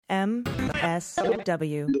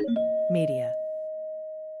MSW Media.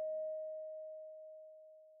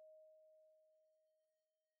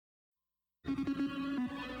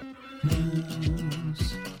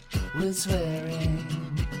 News with swearing.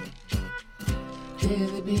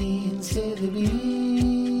 Daily beans, daily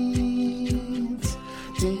beans.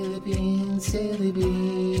 Daily beans, daily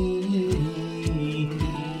beans.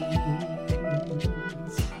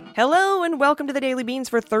 Hello and welcome to the Daily Beans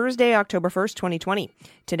for Thursday, October 1st, 2020.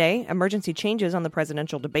 Today, emergency changes on the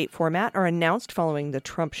presidential debate format are announced following the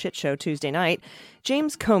Trump shit show Tuesday night.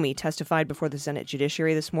 James Comey testified before the Senate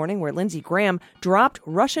Judiciary this morning where Lindsey Graham dropped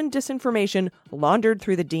Russian disinformation laundered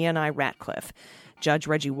through the DNI Ratcliffe. Judge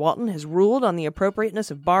Reggie Walton has ruled on the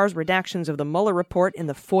appropriateness of Barr's redactions of the Mueller report in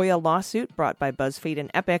the FOIA lawsuit brought by BuzzFeed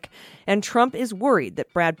and Epic, and Trump is worried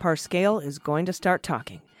that Brad Parscale is going to start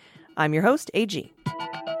talking. I'm your host, AG.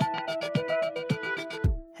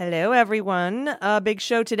 Hello, everyone. A big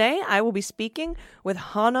show today. I will be speaking with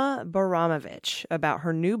Hana Bajramovic about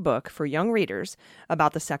her new book for young readers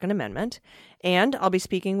about the Second Amendment. And I'll be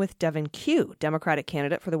speaking with Devin Q., Democratic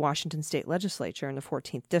candidate for the Washington State Legislature in the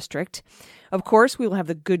 14th District. Of course, we will have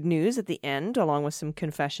the good news at the end, along with some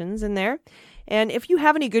confessions in there. And if you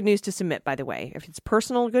have any good news to submit, by the way, if it's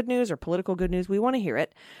personal good news or political good news, we want to hear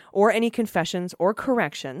it, or any confessions or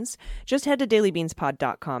corrections, just head to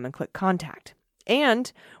dailybeanspod.com and click Contact.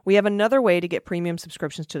 And we have another way to get premium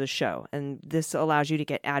subscriptions to the show, and this allows you to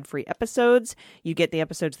get ad-free episodes. You get the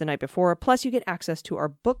episodes the night before, plus you get access to our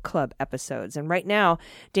book club episodes. And right now,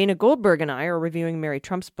 Dana Goldberg and I are reviewing Mary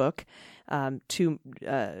Trump's book, Too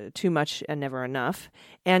Much and Never Enough.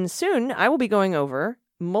 And soon, I will be going over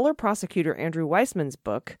Mueller prosecutor Andrew Weissman's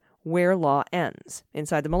book, Where Law Ends,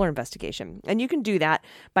 Inside the Mueller Investigation. And you can do that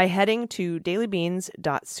by heading to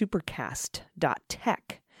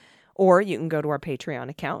dailybeans.supercast.tech. Or you can go to our Patreon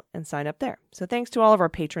account and sign up there. So thanks to all of our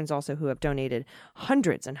patrons also who have donated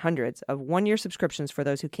hundreds and hundreds of one-year subscriptions for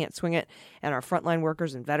those who can't swing it, and our frontline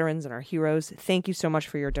workers and veterans and our heroes. Thank you so much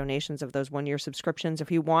for your donations of those one-year subscriptions.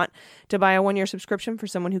 If you want to buy a one-year subscription for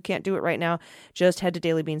someone who can't do it right now, just head to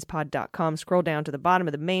dailybeanspod.com, scroll down to the bottom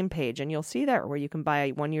of the main page, and you'll see there where you can buy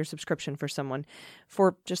a one-year subscription for someone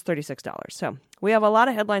for just $36. So we have a lot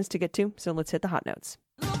of headlines to get to, so let's hit the hot notes.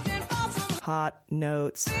 Hot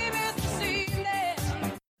notes.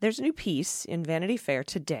 There's a new piece in Vanity Fair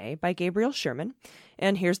today by Gabriel Sherman,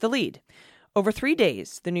 and here's the lead. Over 3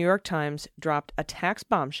 days, the New York Times dropped a tax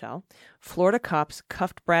bombshell, Florida cops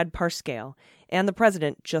cuffed Brad Parscale, and the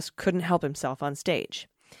president just couldn't help himself on stage.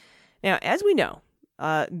 Now, as we know,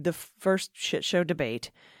 the first shit show debate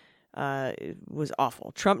was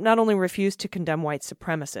awful. Trump not only refused to condemn white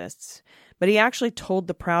supremacists, but he actually told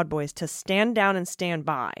the Proud Boys to stand down and stand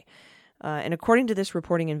by. And according to this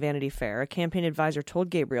reporting in Vanity Fair, a campaign advisor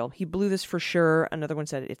told Gabriel he blew this for sure. Another one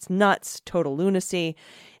said it's nuts, total lunacy.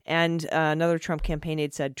 And another Trump campaign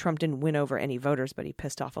aide said Trump didn't win over any voters, but he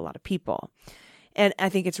pissed off a lot of people. And I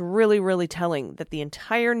think it's really, really telling that the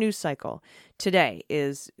entire news cycle today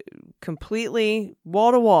is completely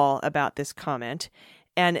wall-to-wall about this comment.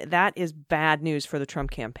 And that is bad news for the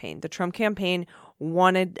Trump campaign. The Trump campaign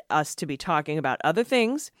wanted us to be talking about other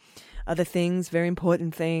things, very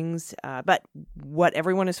important things. But what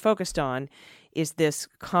everyone is focused on is this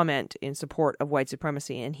comment in support of white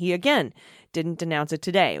supremacy. And he, again, didn't denounce it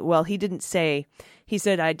today. Well, he didn't say, he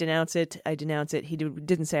said, I denounce it. He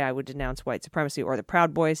didn't say I would denounce white supremacy or the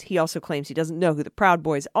Proud Boys. He also claims he doesn't know who the Proud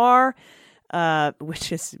Boys are,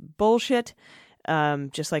 which is bullshit.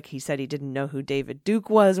 Just like he said he didn't know who David Duke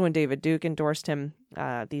was when David Duke endorsed him.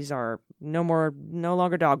 These are no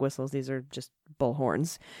longer dog whistles. These are just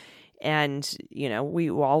bullhorns. And, you know, we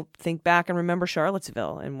all think back and remember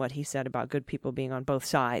Charlottesville and what he said about good people being on both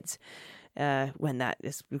sides, when that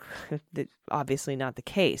is obviously not the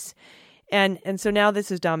case. And so now this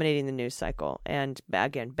is dominating the news cycle. And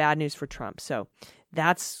again, bad news for Trump. So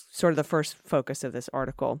that's sort of the first focus of this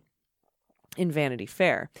article in Vanity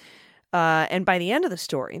Fair. And by the end of the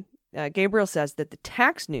story, Gabriel says that the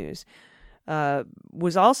tax news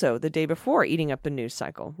was also the day before eating up the news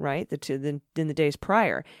cycle, right? In the days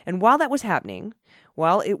prior. And while that was happening,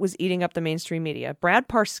 while it was eating up the mainstream media, Brad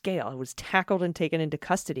Parscale was tackled and taken into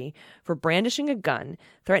custody for brandishing a gun,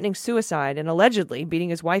 threatening suicide, and allegedly beating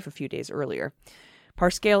his wife a few days earlier.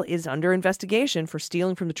 Parscale is under investigation for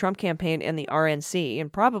stealing from the Trump campaign and the RNC,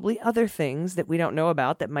 and probably other things that we don't know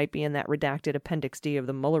about that might be in that redacted Appendix D of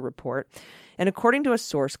the Mueller report. And according to a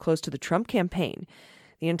source close to the Trump campaign,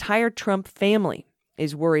 the entire Trump family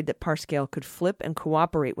is worried that Parscale could flip and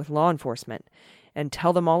cooperate with law enforcement and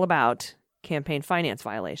tell them all about campaign finance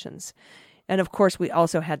violations. And of course, we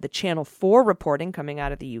also had the Channel 4 reporting coming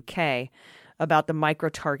out of the UK about the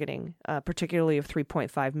micro-targeting, particularly of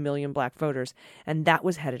 3.5 million black voters, and that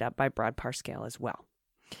was headed up by Brad Parscale as well.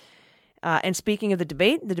 And speaking of the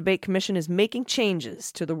debate commission is making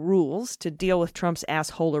changes to the rules to deal with Trump's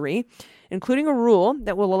assholery, including a rule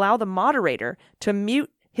that will allow the moderator to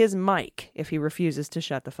mute his mic if he refuses to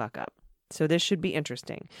shut the fuck up. So this should be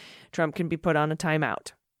interesting. Trump can be put on a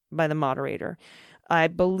timeout by the moderator. I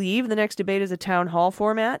believe the next debate is a town hall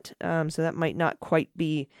format, so that might not quite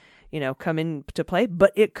be, come into play,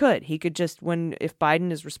 but it could. He could just, if Biden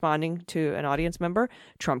is responding to an audience member,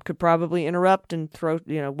 Trump could probably interrupt and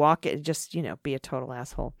walk it, just, be a total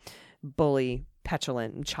asshole, bully,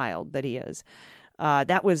 petulant child that he is.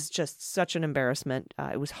 That was just such an embarrassment.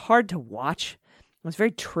 It was hard to watch. It was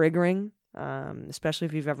very triggering, especially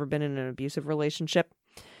if you've ever been in an abusive relationship.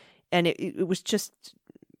 And it was just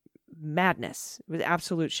madness. It was an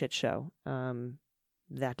absolute shit show,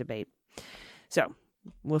 that debate. So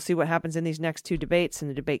we'll see what happens in these next two debates, and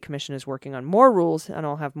the debate commission is working on more rules, and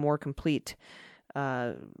I'll have more complete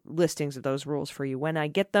listings of those rules for you when I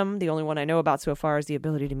get them. The only one I know about so far is the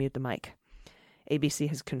ability to mute the mic. ABC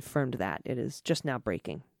has confirmed that. It is just now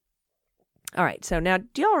breaking. All right, so now,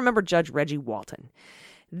 do y'all remember Judge Reggie Walton?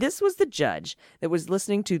 This was the judge that was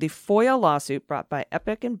listening to the FOIA lawsuit brought by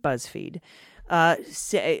Epic and BuzzFeed,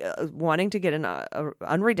 wanting to get an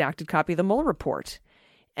unredacted copy of the Mueller report.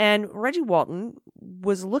 And Reggie Walton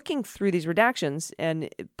was looking through these redactions, and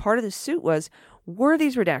part of the suit was, were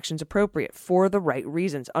these redactions appropriate for the right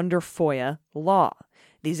reasons under FOIA law?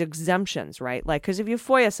 These exemptions, right? Like, because if you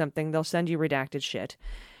FOIA something, they'll send you redacted shit.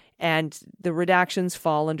 And the redactions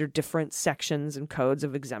fall under different sections and codes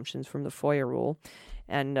of exemptions from the FOIA rule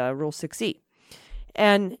and Rule 6E.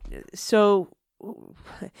 And so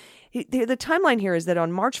the timeline here is that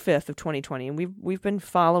on March 5th of 2020, and we've been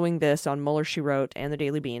following this on Mueller, She Wrote, and the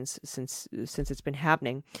Daily Beans since it's been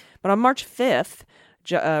happening. But on March 5th,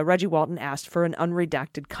 Reggie Walton asked for an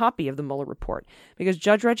unredacted copy of the Mueller report because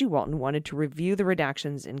Judge Reggie Walton wanted to review the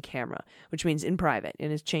redactions in camera, which means in private,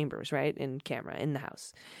 in his chambers, right? In camera, in the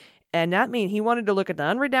House. And that means he wanted to look at the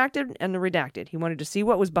unredacted and the redacted. He wanted to see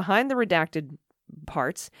what was behind the redacted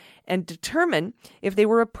parts and determine if they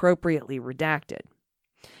were appropriately redacted.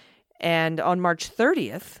 And on March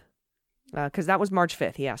 30th, because that was March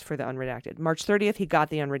 5th, he asked for the unredacted. March 30th, he got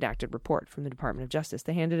the unredacted report from the Department of Justice.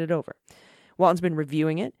 They handed it over. Walton's been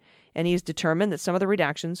reviewing it, and he's determined that some of the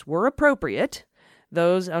redactions were appropriate.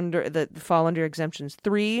 Those that fall under exemptions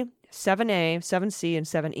 3, 7A, 7C, and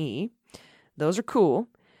 7E. Those are cool.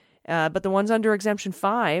 But the ones under exemption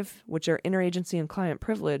 5, which are interagency and client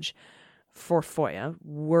privilege for FOIA,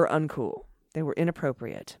 were uncool. They were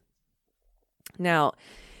inappropriate. Now,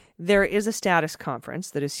 there is a status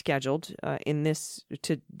conference that is scheduled in this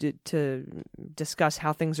to discuss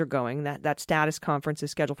how things are going. That status conference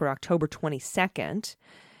is scheduled for October 22nd,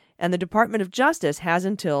 and the Department of Justice has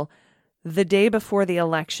until the day before the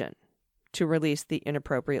election to release the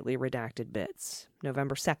inappropriately redacted bits,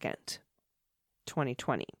 November 2nd,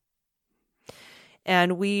 2020.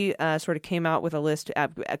 And we sort of came out with a list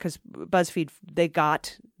because BuzzFeed, they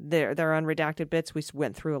got their unredacted bits. We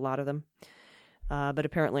went through a lot of them. But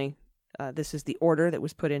apparently this is the order that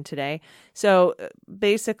was put in today. So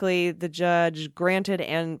basically the judge granted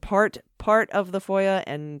and part of the FOIA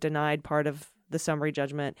and denied part of the summary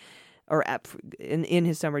judgment, or in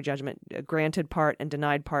his summary judgment, granted part and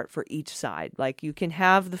denied part for each side. Like, you can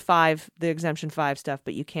have the exemption 5 stuff,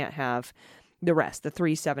 but you can't have the rest, the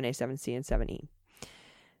 3, 7A, 7C, and 7E.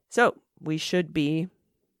 So we should be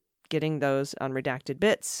getting those unredacted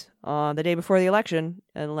bits on the day before the election,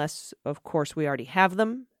 unless, of course, we already have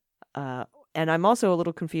them. And I'm also a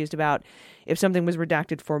little confused about if something was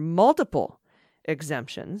redacted for multiple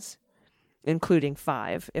exemptions, including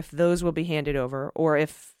 5, if those will be handed over, or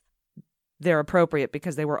if they're appropriate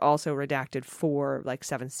because they were also redacted for like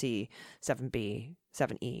 7C, 7B,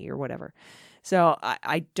 7E, or whatever. So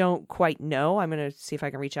I don't quite know. I'm going to see if I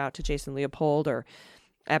can reach out to Jason Leopold or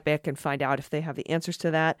Epic and find out if they have the answers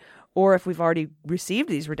to that, or if we've already received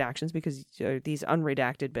these redactions, because these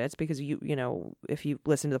unredacted bits, because you know, if you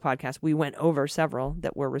listen to the podcast, we went over several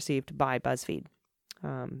that were received by BuzzFeed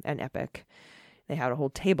and Epic. They had a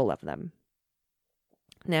whole table of them.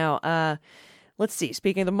 Now, let's see.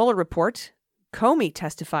 Speaking of the Mueller report, Comey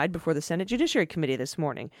testified before the Senate Judiciary Committee this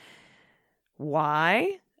morning.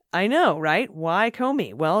 Why? I know, right? Why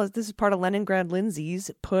Comey? Well, this is part of Leningrad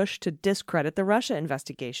Lindsay's push to discredit the Russia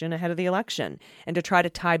investigation ahead of the election and to try to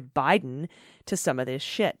tie Biden to some of this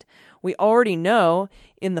shit. We already know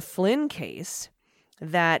in the Flynn case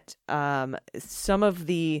that some of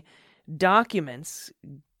the documents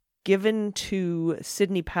given to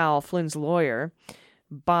Sidney Powell, Flynn's lawyer,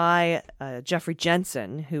 by Jeffrey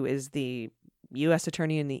Jensen, who is the U.S.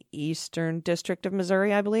 attorney in the Eastern District of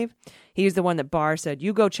Missouri, I believe. He's the one that Barr said,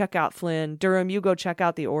 you go check out Flynn. Durham, you go check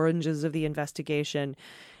out the oranges of the investigation.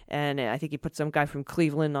 And I think he put some guy from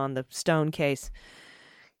Cleveland on the Stone case.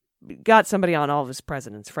 Got somebody on all of his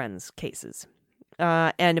president's friends' cases.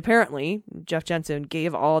 And apparently, Jeff Jensen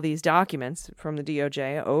gave all these documents from the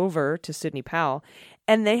DOJ over to Sidney Powell,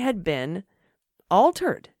 and they had been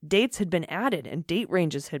altered. Dates had been added and date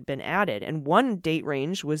ranges had been added. And one date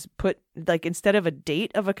range was put, like, instead of a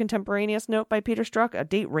date of a contemporaneous note by Peter Strzok, a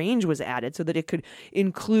date range was added so that it could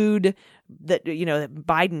include that, that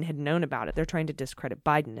Biden had known about it. They're trying to discredit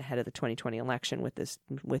Biden ahead of the 2020 election with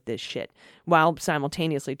this shit, while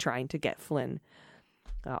simultaneously trying to get Flynn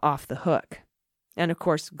off the hook. And of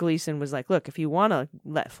course, Gleason was like, look, if you want to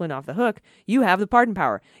let Flynn off the hook, you have the pardon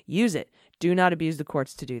power. Use it. Do not abuse the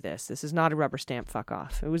courts to do this. This is not a rubber stamp fuck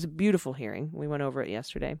off. It was a beautiful hearing. We went over it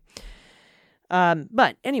yesterday.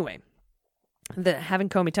 But anyway, having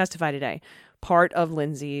Comey testify today, part of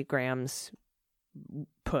Lindsey Graham's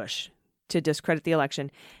push to discredit the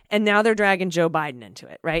election. And now they're dragging Joe Biden into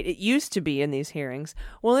it, right? It used to be in these hearings,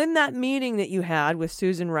 well, in that meeting that you had with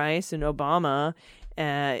Susan Rice and Obama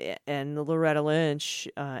and Loretta Lynch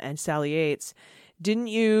and Sally Yates, didn't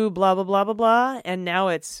you blah, blah, blah, blah, blah? And now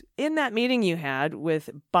it's in that meeting you had with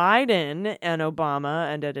Biden and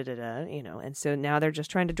Obama and and so now they're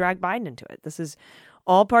just trying to drag Biden into it. This is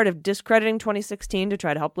all part of discrediting 2016 to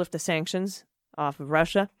try to help lift the sanctions off of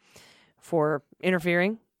Russia for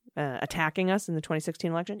interfering, attacking us in the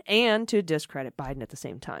 2016 election, and to discredit Biden at the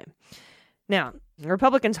same time. Now,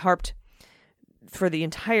 Republicans harped for the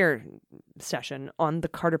entire session on the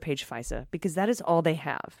Carter Page FISA because that is all they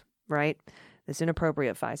have, right? This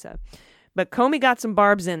inappropriate FISA. But Comey got some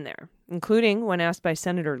barbs in there, including when asked by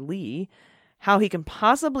Senator Lee how he can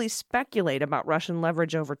possibly speculate about Russian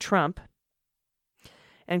leverage over Trump.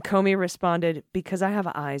 And Comey responded, because I have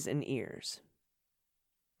eyes and ears.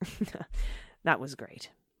 That was great.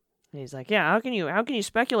 And he's like, yeah, how can you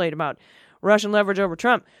speculate about Russian leverage over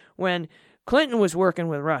Trump when Clinton was working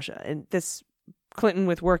with Russia? And this Clinton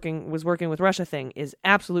was working with Russia thing is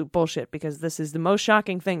absolute bullshit, because this is the most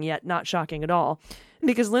shocking thing yet not shocking at all.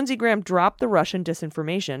 Because Lindsey Graham dropped the Russian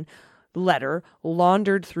disinformation letter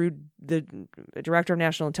laundered through the Director of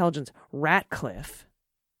National Intelligence, Ratcliffe,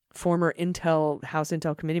 former House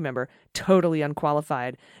Intel Committee member, totally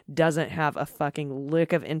unqualified, doesn't have a fucking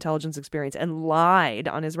lick of intelligence experience, and lied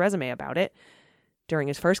on his resume about it during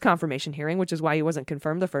his first confirmation hearing, which is why he wasn't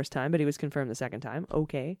confirmed the first time, but he was confirmed the second time.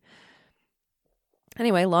 Okay.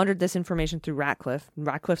 Anyway, laundered this information through Ratcliffe.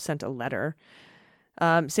 Ratcliffe sent a letter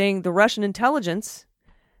saying the Russian intelligence,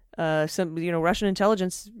 Russian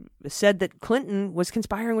intelligence said that Clinton was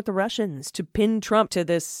conspiring with the Russians to pin Trump to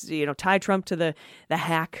this, tie Trump to the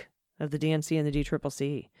hack of the DNC and the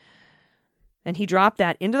DCCC. And he dropped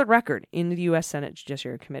that into the record in the U.S. Senate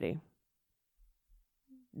Judiciary Committee.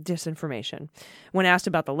 Disinformation. When asked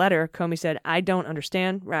about the letter, Comey said, I don't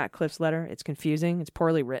understand Ratcliffe's letter. It's confusing. It's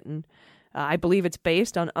poorly written. I believe it's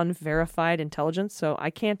based on unverified intelligence, so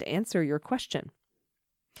I can't answer your question.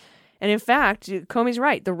 And in fact, Comey's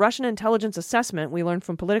right. The Russian intelligence assessment we learned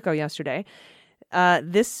from Politico yesterday,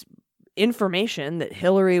 this information that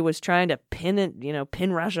Hillary was trying to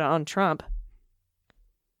pin Russia on Trump,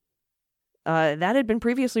 that had been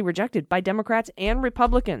previously rejected by Democrats and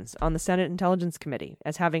Republicans on the Senate Intelligence Committee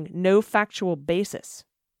as having no factual basis.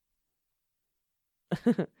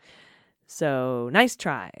 So, nice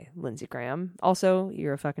try, Lindsey Graham. Also,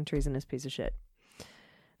 you're a fucking treasonous piece of shit.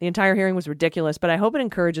 The entire hearing was ridiculous, but I hope it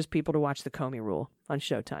encourages people to watch the Comey Rule on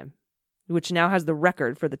Showtime, which now has the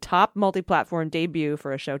record for the top multi-platform debut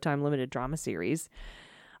for a Showtime limited drama series.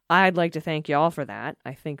 I'd like to thank y'all for that.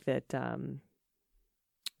 I think that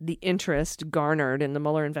the interest garnered in the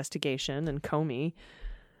Mueller investigation and Comey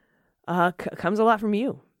comes a lot from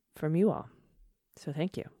you all. So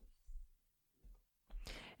thank you.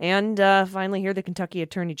 And finally here, the Kentucky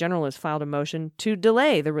Attorney General has filed a motion to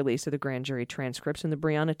delay the release of the grand jury transcripts in the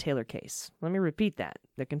Breonna Taylor case. Let me repeat that.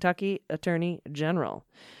 The Kentucky Attorney General,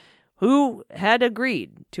 who had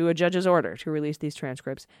agreed to a judge's order to release these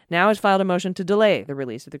transcripts, now has filed a motion to delay the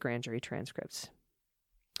release of the grand jury transcripts.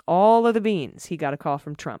 All of the beans he got a call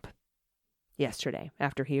from Trump yesterday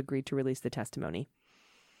after he agreed to release the testimony.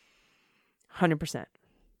 100%.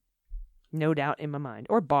 No doubt in my mind.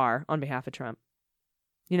 Or Barr on behalf of Trump.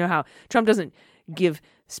 You know how Trump doesn't give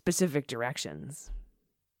specific directions.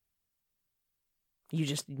 You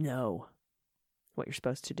just know what you're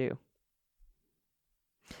supposed to do.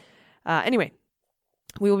 Anyway,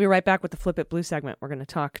 we will be right back with the Flip It Blue segment. We're going to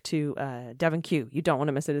talk to Devin Q. You don't want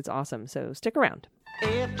to miss it. It's awesome. So stick around.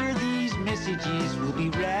 After these messages, we'll be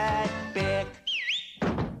right back.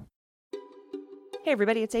 Hey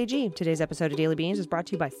everybody, it's AG. Today's episode of Daily Beans is brought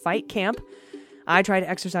to you by Fight Camp. I try to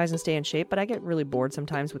exercise and stay in shape, but I get really bored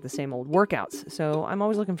sometimes with the same old workouts. So I'm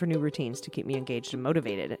always looking for new routines to keep me engaged and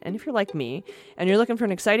motivated. And if you're like me, and you're looking for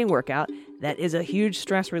an exciting workout that is a huge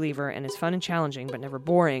stress reliever and is fun and challenging but never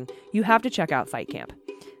boring, you have to check out Fight Camp.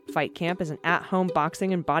 Fight Camp is an at-home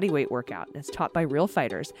boxing and bodyweight workout. It's taught by real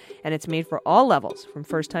fighters, and it's made for all levels, from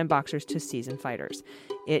first-time boxers to seasoned fighters.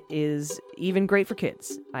 It is even great for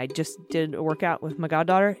kids. I just did a workout with my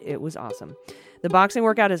goddaughter. It was awesome. The boxing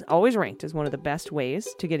workout is always ranked as one of the best ways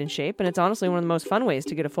to get in shape, and it's honestly one of the most fun ways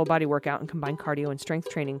to get a full-body workout and combine cardio and strength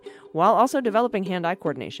training while also developing hand-eye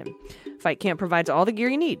coordination. Fight Camp provides all the gear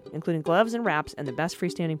you need, including gloves and wraps and the best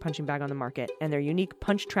freestanding punching bag on the market, and their unique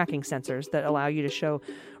punch tracking sensors that allow you to show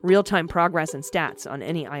real-time progress and stats on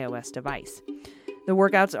any iOS device. The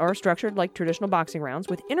workouts are structured like traditional boxing rounds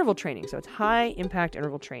with interval training, so it's high-impact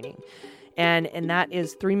interval training. And that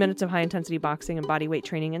is 3 minutes of high-intensity boxing and body weight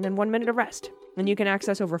training and then 1 minute of rest. And you can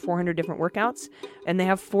access over 400 different workouts, and they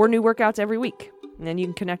have 4 new workouts every week. And then you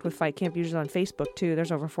can connect with Fight Camp users on Facebook, too.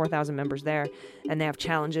 There's over 4,000 members there, and they have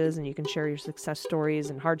challenges, and you can share your success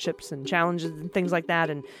stories and hardships and challenges and things like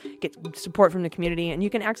that and get support from the community. And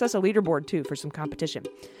you can access a leaderboard, too, for some competition.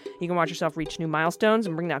 You can watch yourself reach new milestones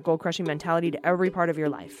and bring that goal-crushing mentality to every part of your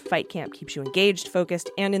life. Fight Camp keeps you engaged,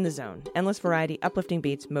 focused, and in the zone. Endless variety, uplifting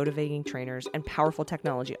beats, motivating trainers, and powerful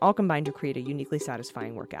technology all combined to create a uniquely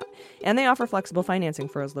satisfying workout. And they offer flexible financing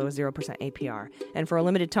for as low as 0% APR. And for a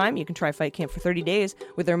limited time, you can try Fight Camp for 30 days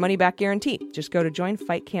with their money-back guarantee. Just go to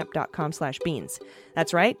joinfightcamp.com/beans.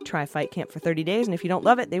 That's right, try Fight Camp for 30 days, and if you don't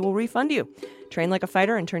love it, they will refund you. Train like a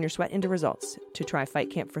fighter and turn your sweat into results. To try Fight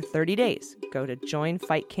Camp for 30 days, go to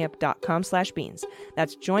joinfightcamp.com/beans.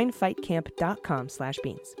 That's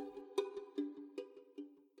joinfightcamp.com/beans.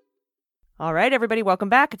 All right, everybody, welcome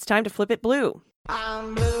back. It's time to flip it blue.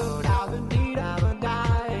 I'm blue, I've been deed, I've been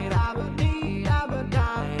died, I've been deed, I've been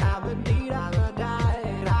died, I've been deed, I've been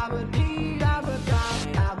died, I've been deed, I've been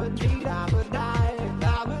died, I've been deed, I've been died,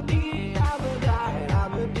 I've been deed, I've been died,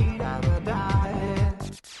 I've been deed, I've been died.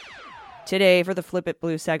 Today, for the Flip It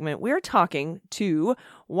Blue segment, we're talking to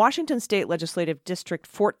Washington State Legislative District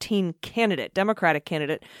 14 candidate, Democratic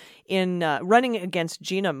candidate, in running against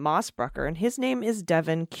Gina Mossbrucker, and his name is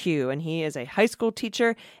Devin Q, and he is a high school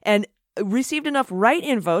teacher and received enough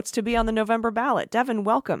write-in votes to be on the November ballot. Devin,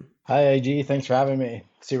 welcome. Hi, AG. Thanks for having me.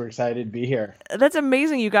 Super excited to be here. That's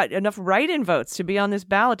amazing. You got enough write-in votes to be on this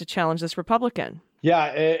ballot to challenge this Republican. Yeah,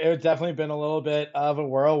 it's definitely been a little bit of a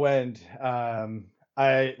whirlwind.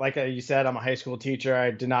 Like you said, I'm a high school teacher.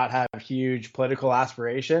 I did not have huge political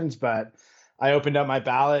aspirations, but I opened up my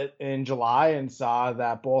ballot in July and saw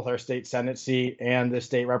that both our state Senate seat and the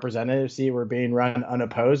state representative seat were being run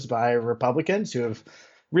unopposed by Republicans who have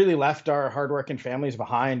really left our hardworking families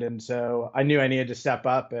behind. And so I knew I needed to step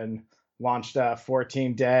up and launched a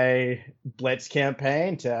 14-day blitz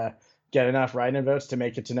campaign to get enough write-in votes to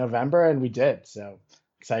make it to November, and we did. So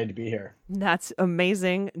excited to be here. That's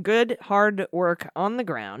amazing. Good, hard work on the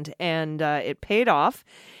ground, and it paid off.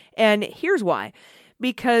 And here's why.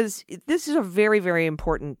 Because this is a very, very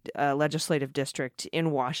important legislative district in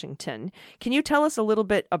Washington. Can you tell us a little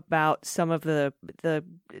bit about some of the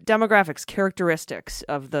demographics, characteristics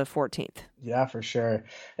of the 14th? Yeah, for sure.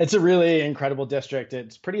 It's a really incredible district.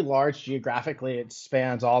 It's pretty large geographically. It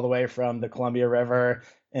spans all the way from the Columbia River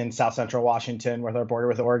in south central Washington with our border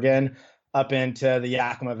with Oregon up into the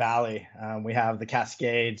Yakima Valley. We have the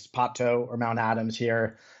Cascades, Pato, or Mount Adams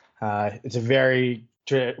here. We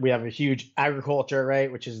have a huge agriculture,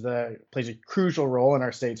 right, which plays a crucial role in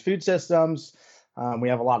our state's food systems. We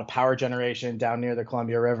have a lot of power generation down near the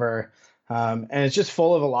Columbia River. And it's just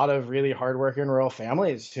full of a lot of really hardworking rural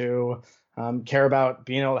families who care about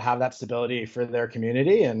being able to have that stability for their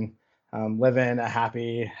community and live in a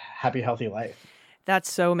happy, healthy life.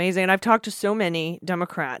 That's so amazing. And I've talked to so many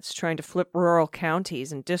Democrats trying to flip rural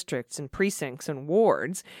counties and districts and precincts and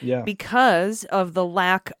wards because of the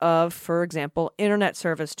lack of, for example, internet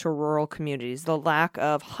service to rural communities, the lack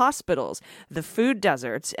of hospitals, the food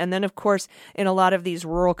deserts. And then, of course, in a lot of these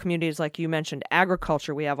rural communities, like you mentioned,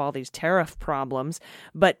 agriculture, we have all these tariff problems.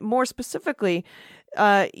 But more specifically,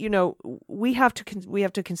 we have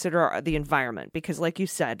to consider the environment because, like you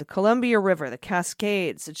said, the Columbia River, the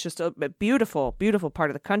Cascades, it's just a beautiful, beautiful part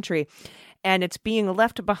of the country, and it's being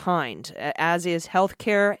left behind, as is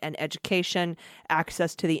healthcare and education,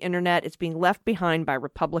 access to the internet. It's being left behind by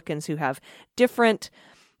Republicans who have different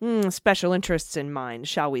special interests in mind,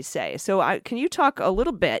 shall we say. So can you talk a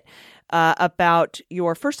little bit about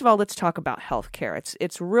first of all, let's talk about healthcare.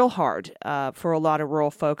 It's real hard for a lot of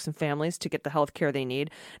rural folks and families to get the healthcare they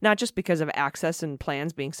need, not just because of access and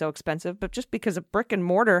plans being so expensive, but just because of brick and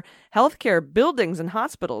mortar healthcare buildings and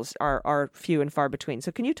hospitals are few and far between.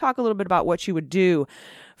 So can you talk a little bit about what you would do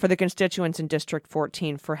for the constituents in District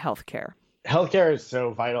 14 for healthcare? Healthcare is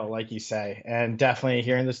so vital, like you say, and definitely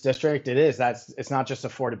here in this district, it's not just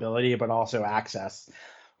affordability, but also access.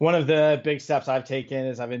 One of the big steps I've taken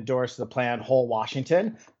is I've endorsed the plan Whole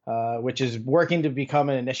Washington, which is working to become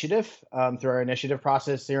an initiative through our initiative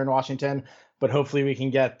process here in Washington. But hopefully we can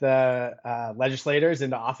get the legislators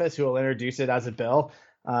into office who will introduce it as a bill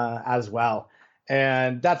as well.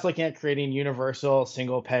 And that's looking at creating universal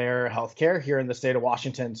single-payer healthcare here in the state of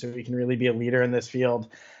Washington so we can really be a leader in this field.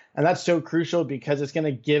 And that's so crucial because it's going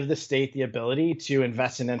to give the state the ability to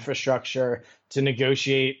invest in infrastructure, to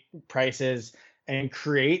negotiate prices, and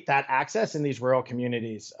create that access in these rural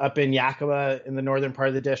communities. Up in Yakima, in the northern part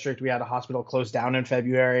of the district, we had a hospital closed down in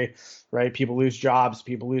February, right? People lose jobs,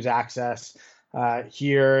 people lose access.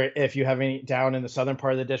 Here, if you have any down in the southern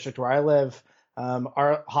part of the district where I live,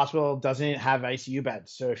 our hospital doesn't have ICU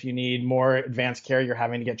beds. So if you need more advanced care, you're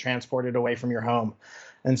having to get transported away from your home.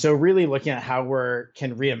 And so really looking at how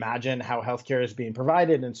can reimagine how healthcare is being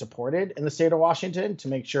provided and supported in the state of Washington to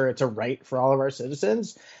make sure it's a right for all of our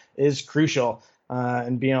citizens is crucial.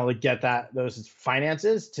 And being able to get those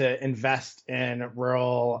finances to invest in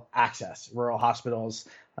rural access, rural hospitals,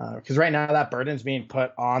 because right now that burden is being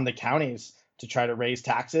put on the counties to try to raise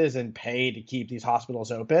taxes and pay to keep these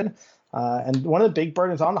hospitals open. And one of the big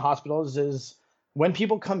burdens on the hospitals is when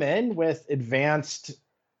people come in with advanced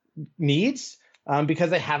needs because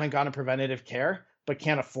they haven't gotten preventative care but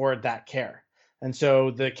can't afford that care. And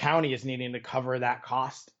so the county is needing to cover that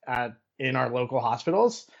cost in our local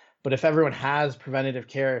hospitals. But if everyone has preventative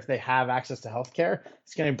care, if they have access to health care,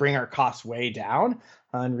 it's going to bring our costs way down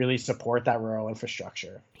and really support that rural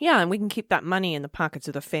infrastructure. Yeah, and we can keep that money in the pockets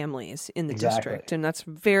of the families in the district, and that's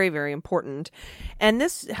very, very important. And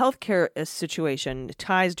this healthcare situation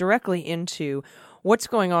ties directly into what's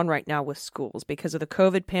going on right now with schools because of the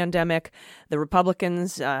COVID pandemic, the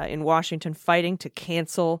Republicans in Washington fighting to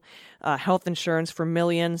cancel health insurance for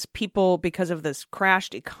millions, people because of this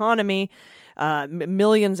crashed economy,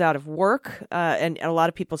 millions out of work, and a lot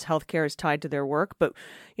of people's health care is tied to their work. But,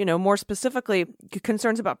 more specifically,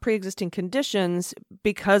 concerns about pre-existing conditions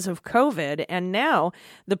because of COVID, and now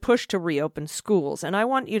the push to reopen schools. And I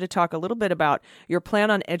want you to talk a little bit about your plan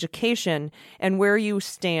on education and where you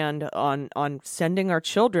stand on sending our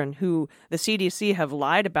children who the CDC have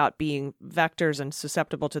lied about being vectors and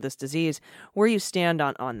susceptible to this disease, where you stand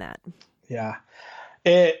on that. Yeah.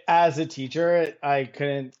 As a teacher, I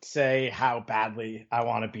couldn't say how badly I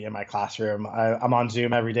want to be in my classroom. I'm on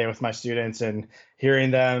Zoom every day with my students and hearing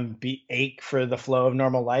them ache for the flow of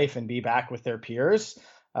normal life and be back with their peers.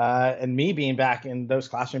 And me being back in those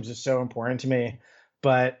classrooms is so important to me.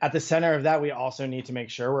 But at the center of that, we also need to make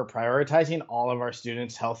sure we're prioritizing all of our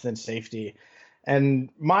students' health and safety. And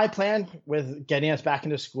my plan with getting us back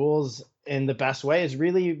into schools in the best way is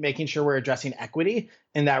really making sure we're addressing equity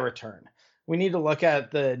in that return. We need to look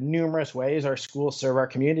at the numerous ways our schools serve our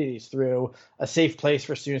communities through a safe place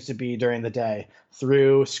for students to be during the day,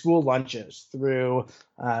 through school lunches, through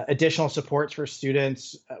additional supports for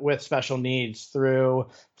students with special needs, through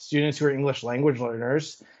students who are English language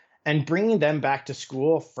learners, and bringing them back to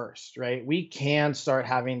school first, right? We can start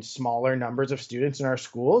having smaller numbers of students in our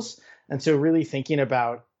schools. And so really thinking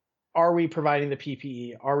about, are we providing the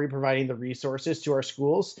PPE? Are we providing the resources to our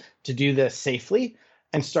schools to do this safely?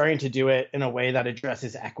 And starting to do it in a way that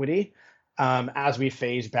addresses equity as we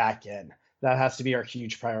phase back in. That has to be our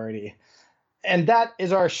huge priority. And that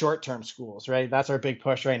is our short-term schools, right? That's our big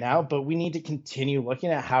push right now. But we need to continue looking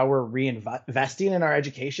at how we're reinvesting in our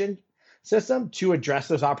education system to address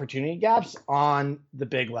those opportunity gaps on the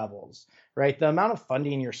big levels, right? The amount of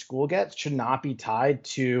funding your school gets should not be tied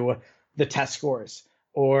to the test scores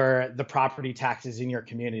or the property taxes in your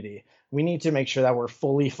community. We need to make sure that we're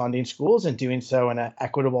fully funding schools and doing so in an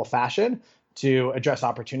equitable fashion to address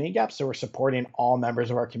opportunity gaps. So we're supporting all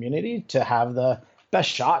members of our community to have the best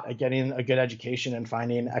shot at getting a good education and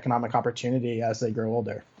finding economic opportunity as they grow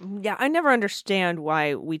older. Yeah, I never understand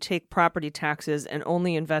why we take property taxes and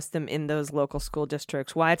only invest them in those local school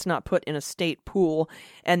districts, why it's not put in a state pool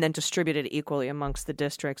and then distributed equally amongst the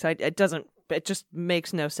districts. It just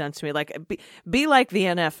makes no sense to me. Like be like the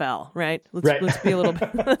NFL, right? Let's be a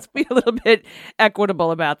little bit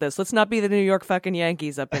equitable about this. Let's not be the New York fucking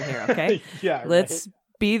Yankees up in here, okay? Yeah, let's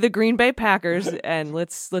be the Green Bay Packers and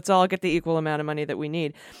let's all get the equal amount of money that we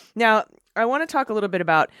need. Now, I want to talk a little bit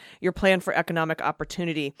about your plan for economic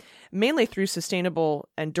opportunity, mainly through sustainable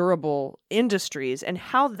and durable industries, and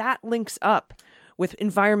how that links up with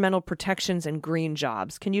environmental protections and green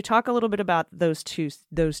jobs. Can you talk a little bit about those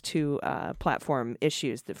two platform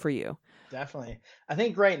issues for you? Definitely. I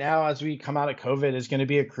think right now, as we come out of COVID, is going to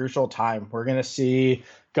be a crucial time. We're going to see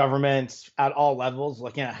governments at all levels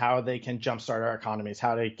looking at how they can jumpstart our economies,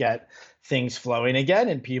 how to get things flowing again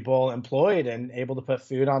and people employed and able to put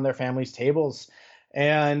food on their families' tables.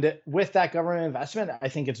 And with that government investment, I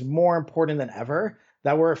think it's more important than ever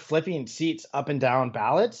that we're flipping seats up and down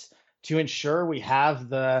ballots to ensure we have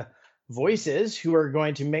the voices who are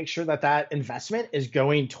going to make sure that that investment is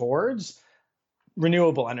going towards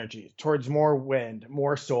renewable energy, towards more wind,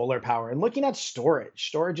 more solar power, and looking at storage.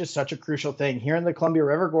 Storage is such a crucial thing. Here in the Columbia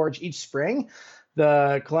River Gorge, each spring,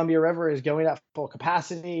 the Columbia River is going at full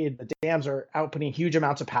capacity. The dams are outputting huge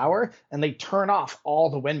amounts of power, and they turn off all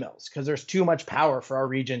the windmills because there's too much power for our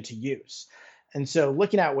region to use. And so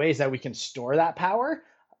looking at ways that we can store that power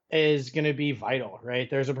is going to be vital, right?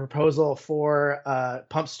 There's a proposal for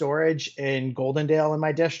pump storage in Goldendale in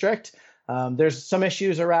my district. There's some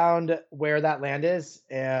issues around where that land is,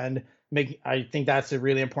 and I think that's a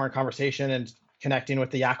really important conversation, and connecting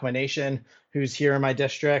with the Yakima Nation, who's here in my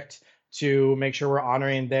district, to make sure we're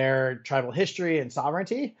honoring their tribal history and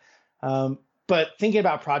sovereignty. But thinking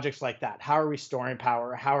about projects like that, how are we storing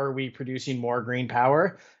power? How are we producing more green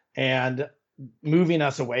power and moving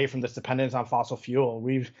us away from this dependence on fossil fuel?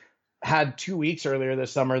 We've had 2 weeks earlier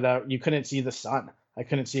this summer that you couldn't see the sun. I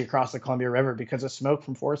couldn't see across the Columbia River because of smoke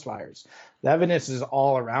from forest fires. The evidence is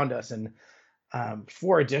all around us. And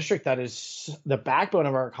for a district that is the backbone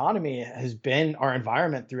of our economy has been our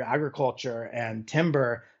environment through agriculture and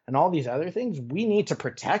timber and all these other things, we need to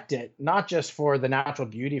protect it, not just for the natural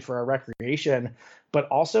beauty for our recreation, but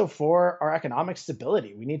also for our economic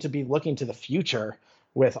stability. We need to be looking to the future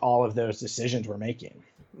with all of those decisions we're making.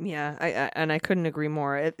 Yeah, I couldn't agree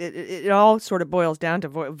more. It all sort of boils down to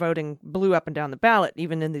voting blue up and down the ballot,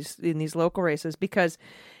 even in these local races, because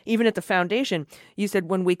even at the foundation, you said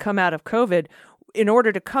when we come out of COVID, in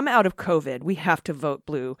order to come out of COVID, we have to vote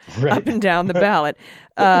blue up and down the ballot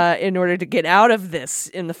in order to get out of this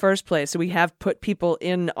in the first place. So we have put people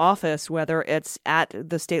in office, whether it's at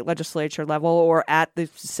the state legislature level or at the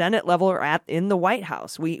Senate level or in the White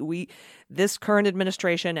House. This current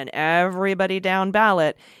administration and everybody down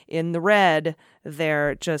ballot in the red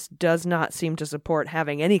there just does not seem to support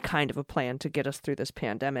having any kind of a plan to get us through this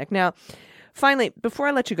pandemic. Now, finally, before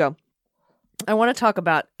I let you go, I want to talk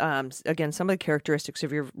about, again, some of the characteristics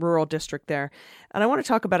of your rural district there. And I want to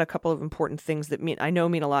talk about a couple of important things that I know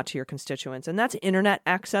mean a lot to your constituents. And that's internet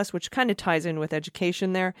access, which kind of ties in with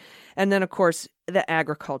education there. And then, of course, the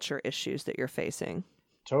agriculture issues that you're facing.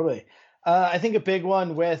 Totally. I think a big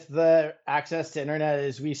one with the access to internet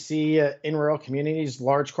is we see in rural communities,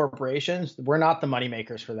 large corporations, we're not the money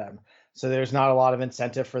makers for them. So there's not a lot of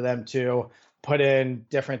incentive for them to put in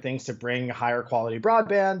different things to bring higher quality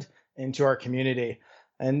broadband into our community.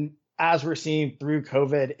 And as we're seeing through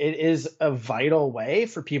COVID, it is a vital way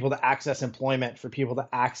for people to access employment, for people to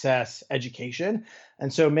access education.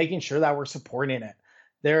 And so making sure that we're supporting it.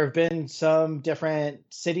 There have been some different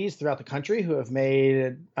cities throughout the country who have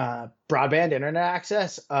made broadband internet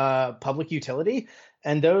access a public utility.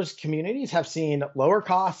 And those communities have seen lower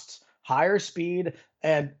costs, higher speed,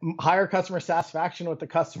 and higher customer satisfaction with the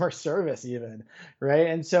customer service even, right?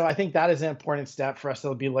 And so I think that is an important step for us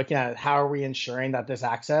to be looking at. How are we ensuring that this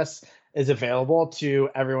access is available to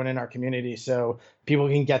everyone in our community so people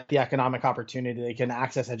can get the economic opportunity, they can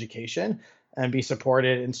access education and be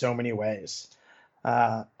supported in so many ways.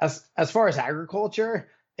 As far as agriculture,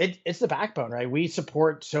 it's the backbone, right? We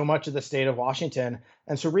support so much of the state of Washington.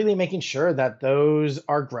 And so really making sure that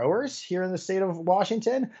our growers here in the state of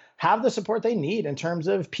Washington have the support they need in terms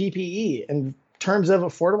of PPE, in terms of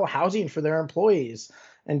affordable housing for their employees,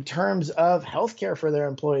 in terms of healthcare for their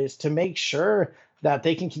employees, to make sure that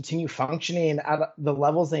they can continue functioning at the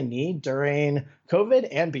levels they need during COVID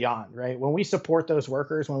and beyond, right? When we support those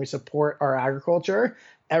workers, when we support our agriculture,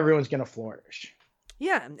 everyone's going to flourish.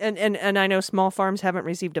 Yeah, and I know small farms haven't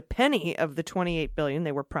received a penny of the $28 billion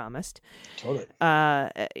they were promised. Totally.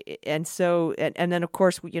 And so, and then of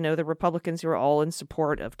course, the Republicans are all in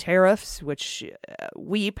support of tariffs, which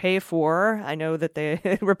we pay for. I know that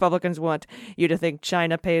the Republicans want you to think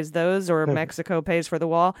China pays those or Mexico pays for the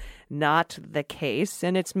wall. Not the case,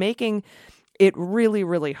 and it's making it really,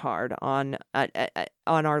 really hard on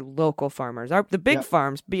our local farmers. The big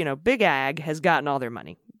farms, big ag has gotten all their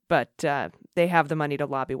money. but they have the money to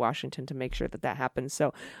lobby Washington to make sure that that happens.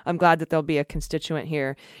 So I'm glad that there'll be a constituent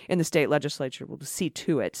here in the state legislature will see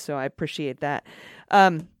to it. So I appreciate that.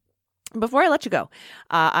 Before I let you go,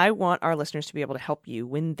 I want our listeners to be able to help you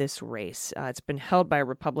win this race. It's been held by a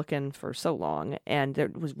Republican for so long, and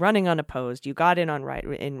it was running unopposed. You got in on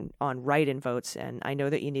write-in votes, and I know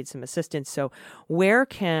that you need some assistance. So where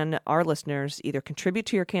can our listeners either contribute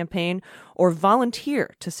to your campaign or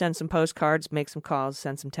volunteer to send some postcards, make some calls,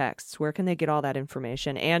 send some texts? Where can they get all that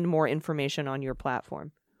information and more information on your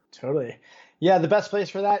platform? Totally. Yeah, the best place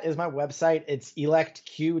for that is my website. It's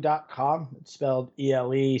electq.com. It's spelled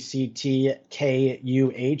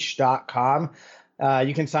electkuh.com.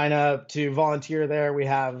 You can sign up to volunteer there. We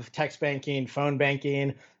have text banking, phone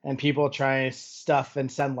banking, and people try stuff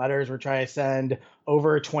and send letters. We're trying to send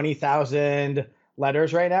over 20,000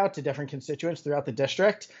 letters right now to different constituents throughout the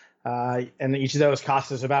district. And each of those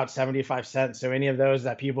costs us about 75 cents. So any of those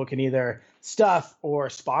that people can either stuff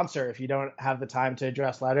or sponsor if you don't have the time to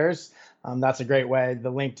address letters, that's a great way.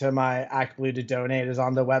 The link to my Act Blue to donate is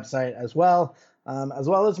on the website as well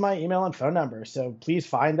as my email and phone number. So please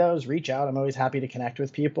find those, reach out. I'm always happy to connect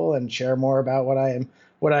with people and share more about what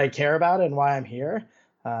I care about and why I'm here.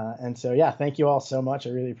 And so, yeah, thank you all so much.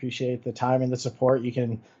 I really appreciate the time and the support you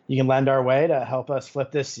can lend our way to help us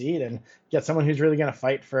flip this seat and get someone who's really going to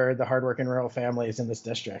fight for the hardworking rural families in this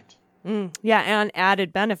district. Yeah, and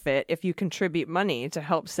added benefit, if you contribute money to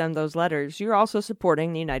help send those letters, you're also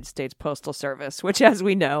supporting the United States Postal Service, which, as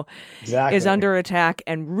we know, is under attack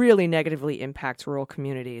and really negatively impacts rural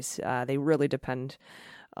communities. They really depend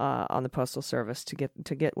on the Postal Service to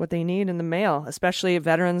get what they need in the mail, especially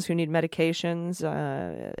veterans who need medications.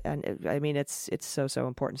 And I mean, it's so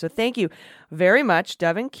important. So thank you very much,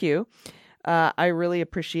 Devin Q. I really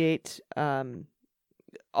appreciate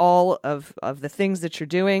all of the things that you're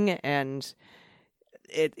doing, and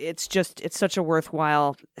it's such a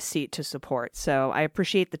worthwhile seat to support. So I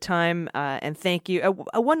appreciate the time and thank you.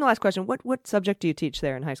 One last question: what subject do you teach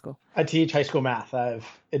there in high school? I teach high school math. I have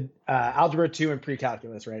algebra 2 and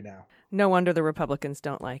pre-calculus right now. No wonder the Republicans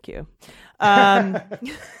don't like you.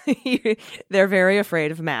 They're very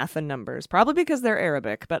afraid of math and numbers, probably because they're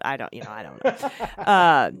Arabic, but I don't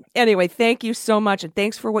know. Anyway, thank you so much. And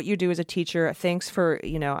thanks for what you do as a teacher. Thanks for,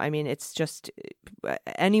 it's just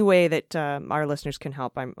any way that our listeners can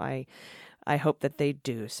help. I hope that they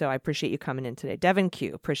do. So I appreciate you coming in today. Devin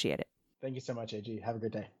Q, appreciate it. Thank you so much, AG. Have a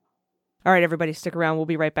good day. All right, everybody, stick around. We'll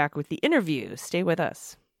be right back with the interview. Stay with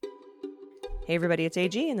us. Hey everybody, it's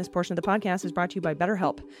AG, and this portion of the podcast is brought to you by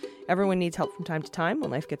BetterHelp. Everyone needs help from time to time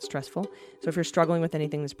when life gets stressful. So if you're struggling with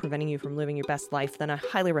anything that's preventing you from living your best life, then I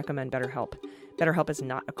highly recommend BetterHelp. BetterHelp is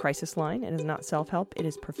not a crisis line. It is not self-help. It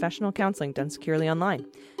is professional counseling done securely online.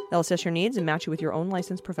 They'll assess your needs and match you with your own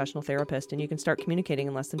licensed professional therapist, and you can start communicating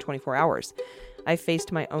in less than 24 hours. I've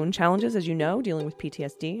faced my own challenges, as you know, dealing with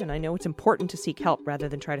PTSD, and I know it's important to seek help rather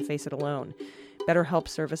than try to face it alone. BetterHelp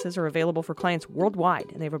services are available for clients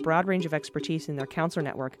worldwide, and they have a broad range of expertise in their counselor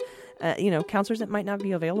network, counselors that might not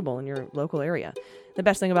be available in your local area. The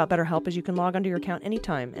best thing about BetterHelp is you can log onto your account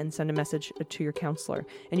anytime and send a message to your counselor,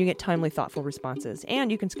 and you get timely, thoughtful responses, and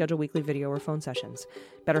you can schedule weekly video or phone sessions.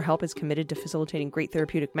 BetterHelp is committed to facilitating great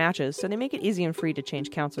therapeutic matches, so they make it easy and free to change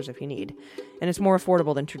counselors if you need. And it's more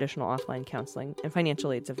affordable than traditional offline counseling, and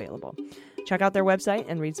financial aid's available. Check out their website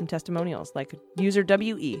and read some testimonials, like user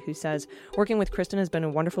WE, who says, "Working with Kristen has been a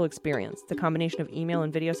wonderful experience. The combination of email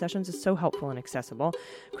and video sessions is so helpful and accessible.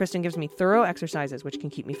 Kristen gives me thorough exercises, which can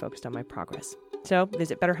keep me focused on my progress." So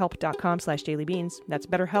visit betterhelp.com/dailybeans. That's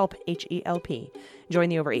BetterHelp, HELP. Join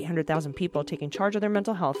the over 800,000 people taking charge of their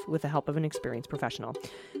mental health with the help of an experienced professional.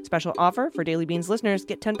 Special offer for Daily Beans listeners: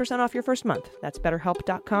 get 10% off your first month. That's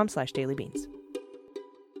betterhelp.com/dailybeans.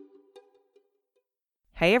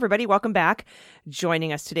 Hey, everybody, welcome back.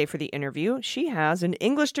 Joining us today for the interview, she has an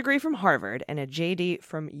English degree from Harvard and a JD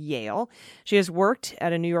from Yale. She has worked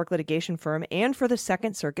at a New York litigation firm and for the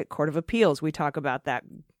Second Circuit Court of Appeals. We talk about that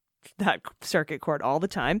circuit court all the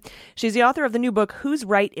time. She's the author of the new book, Whose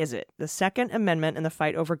Right Is It? The Second Amendment and the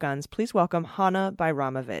Fight Over Guns. Please welcome Hana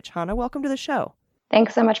Bajramovic. Hana, welcome to the show.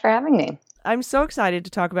 Thanks so much for having me. I'm so excited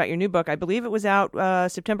to talk about your new book. I believe it was out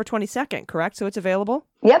September 22nd, correct? So it's available?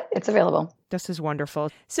 Yep, it's available. This is wonderful.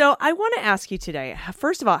 So I want to ask you today,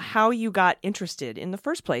 first of all, how you got interested in the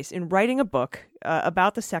first place in writing a book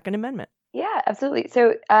about the Second Amendment. Yeah, absolutely.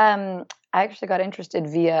 So I actually got interested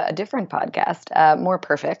via a different podcast, More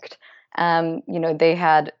Perfect. They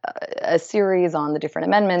had a series on the different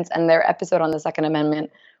amendments, and their episode on the Second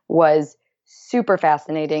Amendment was super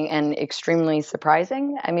fascinating and extremely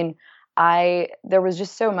surprising. I mean, there was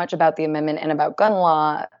just so much about the amendment and about gun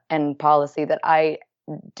law and policy that I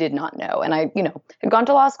did not know. And I, had gone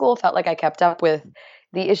to law school, felt like I kept up with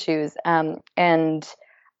the issues. And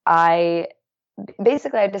I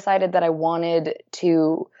decided that I wanted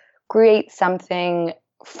to create something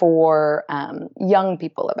for young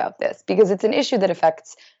people about this, because it's an issue that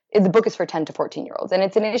affects, the book is for 10 to 14-year-olds, and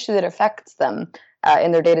it's an issue that affects them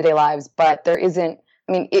in their day-to-day lives, but there isn't,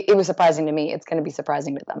 it was surprising to me. It's going to be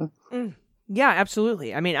surprising to them. Mm. Yeah,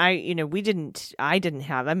 absolutely. I'm a Gen Xer. I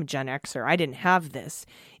didn't have this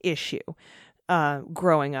issue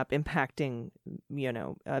growing up impacting, me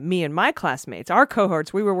and my classmates. Our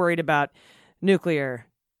cohorts, we were worried about nuclear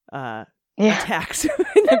attacks in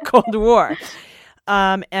the Cold War.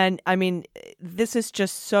 And this is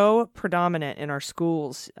just so predominant in our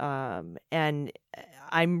schools. And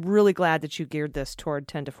I'm really glad that you geared this toward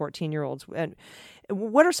 10 to 14-year-olds. And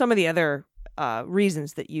what are some of the other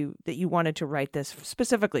reasons that you wanted to write this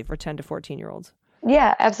specifically for 10 to 14-year-olds?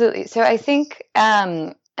 Yeah, absolutely. So I think,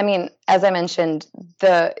 as I mentioned,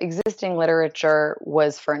 the existing literature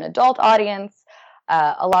was for an adult audience.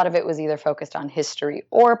 A lot of it was either focused on history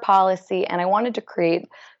or policy, and I wanted to create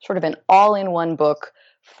sort of an all-in-one book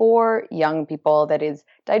for young people that is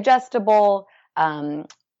digestible,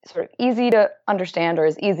 sort of easy to understand, or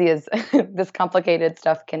as easy as this complicated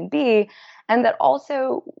stuff can be, and that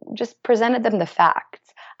also just presented them the facts.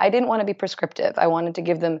 I didn't want to be prescriptive. I wanted to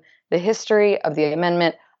give them the history of the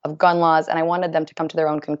amendment, of gun laws, and I wanted them to come to their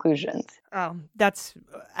own conclusions. Oh, that's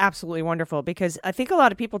absolutely wonderful, because I think a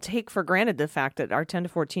lot of people take for granted the fact that our 10 to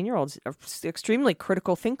 14-year-olds are extremely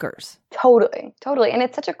critical thinkers. Totally. And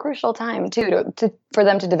it's such a crucial time, too, for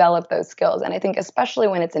them to develop those skills. And I think especially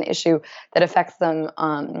when it's an issue that affects them,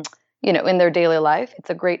 in their daily life, it's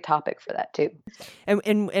a great topic for that, too.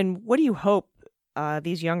 And what do you hope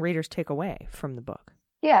these young readers take away from the book?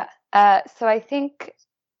 Yeah. So I think,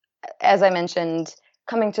 as I mentioned,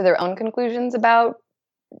 coming to their own conclusions about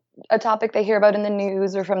a topic they hear about in the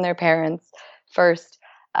news or from their parents first.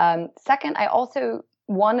 Second, I also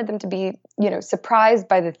wanted them to be, surprised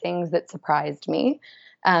by the things that surprised me.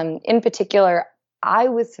 In particular, I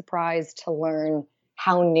was surprised to learn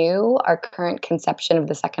how new our current conception of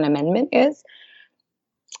the Second Amendment is.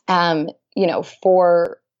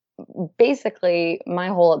 For basically my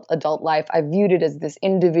whole adult life, I viewed it as this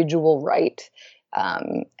individual right,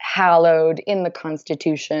 hallowed in the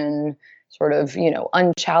Constitution, sort of,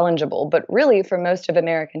 unchallengeable. But really, for most of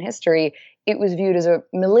American history, it was viewed as a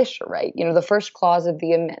militia right. The first clause of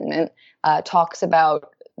the amendment talks about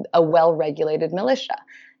a well-regulated militia.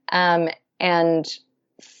 And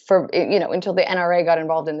for, until the NRA got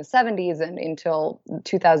involved in the 70s and until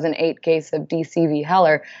 2008 case of DC v.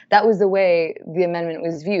 Heller, that was the way the amendment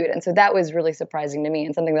was viewed. And so that was really surprising to me,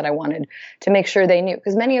 and something that I wanted to make sure they knew,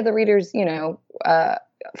 because many of the readers,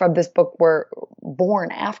 from this book were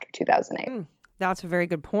born after 2008. That's a very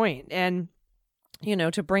good point. And,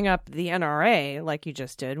 to bring up the NRA, like you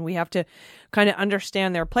just did, we have to kind of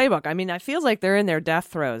understand their playbook. I feel like they're in their death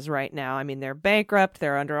throes right now. They're bankrupt.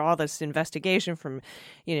 They're under all this investigation from,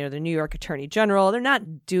 the New York Attorney General. They're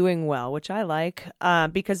not doing well, which I like,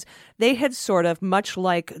 because they had sort of, much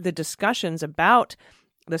like the discussions about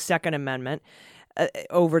the Second Amendment,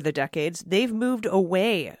 over the decades, they've moved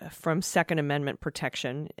away from Second Amendment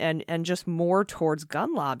protection and just more towards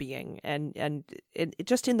gun lobbying and it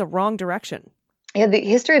just in the wrong direction. Yeah, the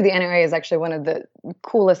history of the NRA is actually one of the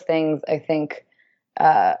coolest things I think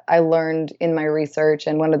I learned in my research,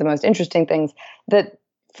 and one of the most interesting things that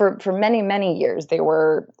for many, many years they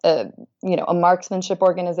were a marksmanship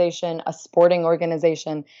organization, a sporting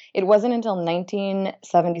organization. It wasn't until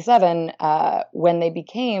 1977 when they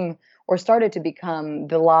became, or started to become,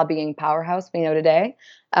 the lobbying powerhouse we know today.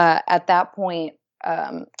 At that point,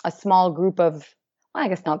 a small group of, well, I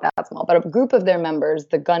guess not that small, but a group of their members,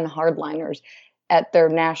 the gun hardliners, at their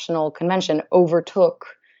national convention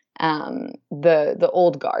overtook the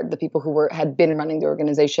old guard, the people who had been running the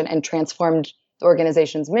organization, and transformed the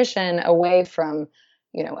organization's mission away from,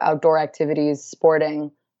 outdoor activities,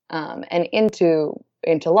 sporting, and into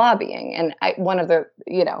lobbying. And I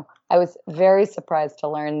was very surprised to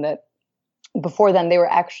learn that before then, they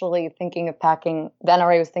were actually thinking of the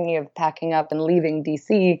NRA was thinking of packing up and leaving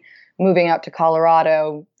DC, moving out to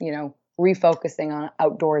Colorado, refocusing on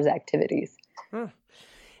outdoors activities.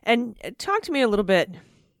 And talk to me a little bit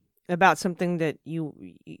about something that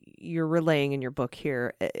you're relaying in your book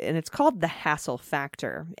here, and it's called the hassle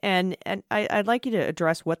factor. And I'd like you to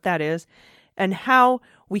address what that is and how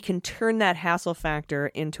we can turn that hassle factor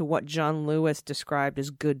into what John Lewis described as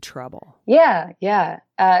good trouble. Yeah.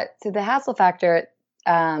 So the hassle factor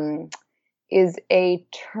is a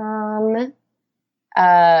term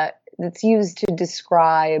that's used to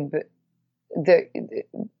describe the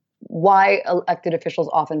why elected officials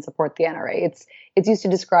often support the NRA. It's used to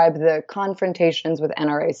describe the confrontations with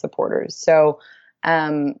NRA supporters. So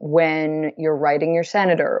when you're writing your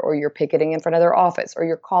senator or you're picketing in front of their office or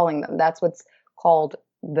you're calling them, that's what's called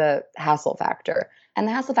the hassle factor. And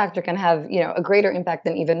the hassle factor can have, a greater impact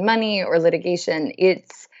than even money or litigation.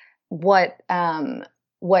 It's what former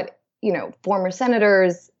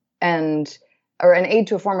senators or an aide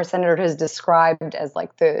to a former senator has described as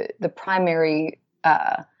like the primary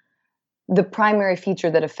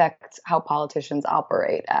feature that affects how politicians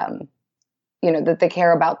operate. That they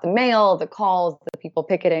care about the mail, the calls, the people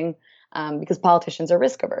picketing, because politicians are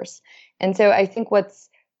risk averse. And so I think what's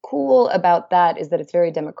cool about that is that it's very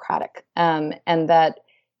democratic, and that,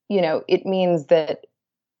 it means that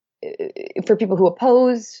for people who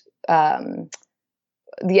oppose the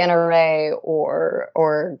NRA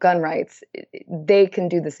or gun rights, they can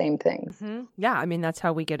do the same things. Mm-hmm. Yeah, I mean, that's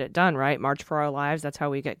how we get it done, right? March for Our Lives, that's how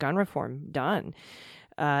we get gun reform done,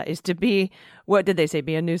 is to be, what did they say,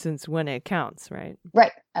 be a nuisance when it counts, right?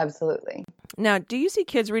 Right, absolutely. Now, do you see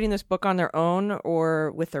kids reading this book on their own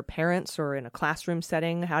or with their parents or in a classroom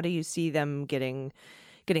setting? How do you see them getting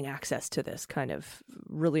access to this kind of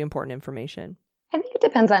really important information? I think it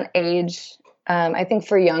depends on age. I think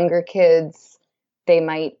for younger kids, they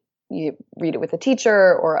might read it with a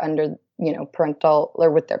teacher or under, parental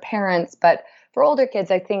or with their parents. But for older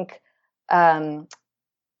kids, I think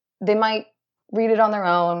they might read it on their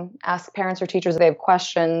own, ask parents or teachers if they have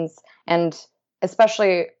questions, and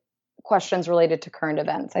especially questions related to current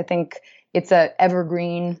events. I think it's an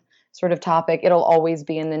evergreen sort of topic. It'll always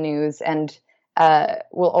be in the news and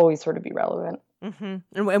will always sort of be relevant.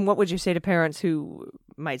 Mm-hmm. And what would you say to parents who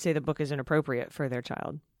might say the book is inappropriate for their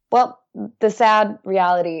child? Well, the sad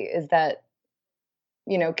reality is that,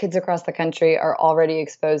 kids across the country are already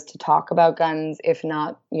exposed to talk about guns, if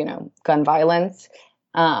not, gun violence.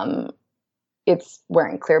 It's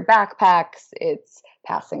wearing clear backpacks. It's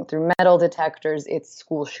passing through metal detectors. It's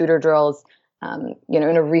school shooter drills. In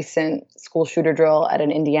a recent school shooter drill at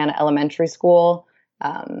an Indiana elementary school,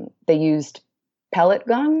 they used pellet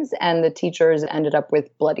guns, and the teachers ended up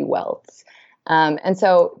with bloody welts. And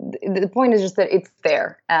so the point is just that it's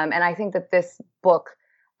there. And I think that this book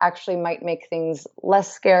actually might make things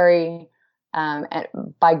less scary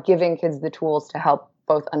by giving kids the tools to help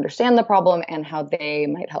both understand the problem and how they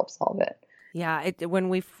might help solve it. Yeah, when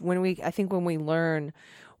we learn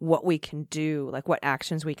what we can do, like what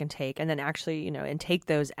actions we can take, and then actually, and take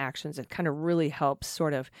those actions, it kind of really helps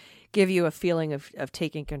sort of give you a feeling of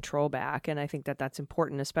taking control back. And I think that that's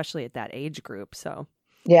important, especially at that age group. So.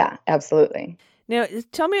 Yeah, absolutely. Now,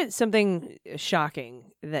 tell me something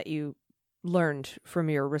shocking that you learned from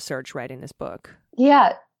your research writing this book.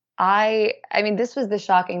 Yeah, I mean, this was the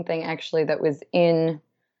shocking thing actually that was in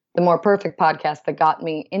the More Perfect podcast that got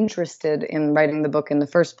me interested in writing the book in the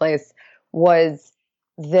first place, was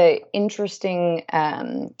the interesting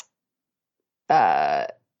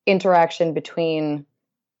interaction between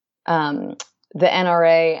the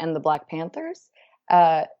NRA and the Black Panthers.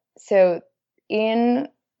 So in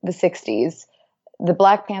the 60s, the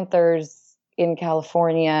Black Panthers in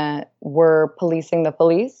California were policing the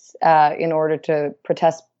police in order to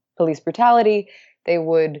protest police brutality. They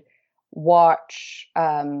would watch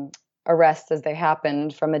arrests as they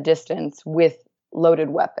happened from a distance with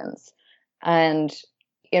loaded weapons. And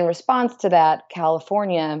in response to that,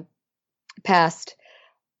 California passed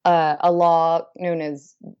a law known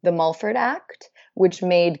as the Mulford Act, which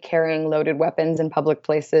made carrying loaded weapons in public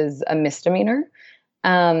places a misdemeanor.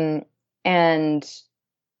 And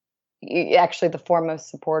actually, the foremost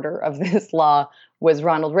supporter of this law was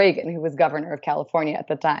Ronald Reagan, who was governor of California at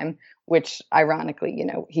the time, which ironically,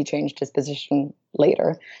 he changed his position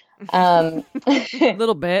later. A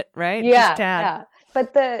little bit, right? Yeah, just tad. yeah.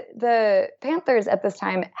 But the Panthers at this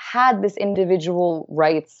time had this individual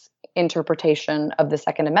rights interpretation of the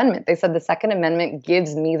Second Amendment. They said the Second Amendment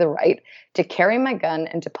gives me the right to carry my gun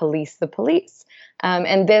and to police the police.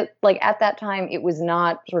 And that, at that time, it was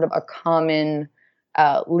not sort of a common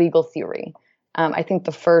legal theory. I think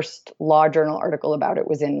the first law journal article about it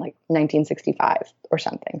was in 1965 or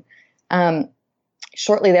something.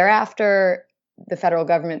 Shortly thereafter, the federal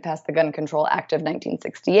government passed the Gun Control Act of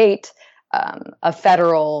 1968, a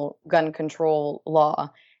federal gun control law.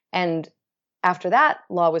 And after that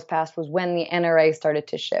law was passed was when the NRA started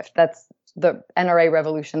to shift. That's the NRA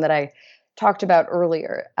revolution that I talked about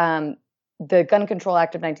earlier. The Gun Control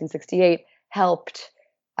Act of 1968 helped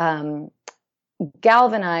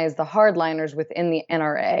galvanize the hardliners within the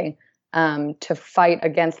NRA to fight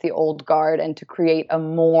against the old guard and to create a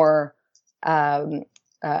more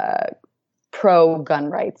pro-gun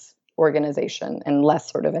rights organization and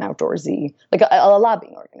less sort of an outdoorsy, like a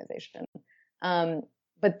lobbying organization.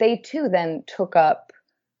 But they too then took up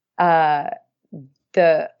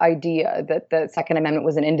the idea that the Second Amendment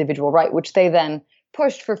was an individual right, which they then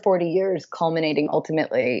pushed for 40 years, culminating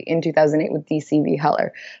ultimately in 2008 with DC v.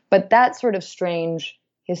 Heller. But that sort of strange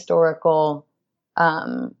historical,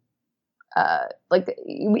 it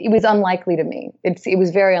was unlikely to me. It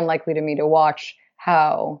was very unlikely to me to watch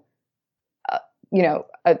how,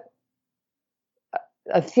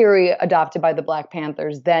 a theory adopted by the Black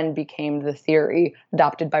Panthers then became the theory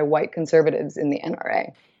adopted by white conservatives in the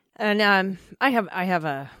NRA. And I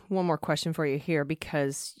have one more question for you here,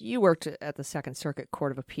 because you worked at the Second Circuit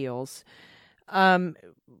Court of Appeals.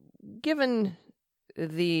 Given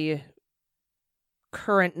the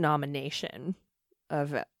current nomination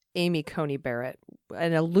of Amy Coney Barrett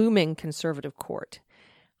in a looming conservative court,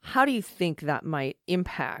 how do you think that might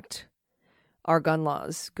impact our gun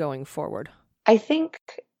laws going forward? I think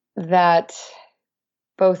that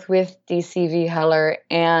both with DC v. Heller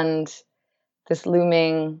and this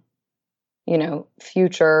looming,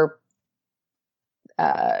 future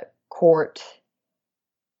court,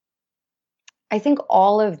 I think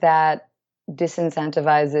all of that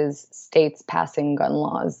disincentivizes states passing gun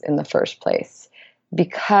laws in the first place,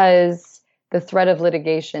 because the threat of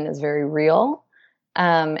litigation is very real.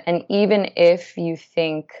 And even if you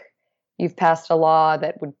think you've passed a law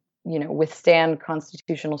that would, withstand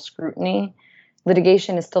constitutional scrutiny,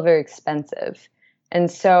 litigation is still very expensive.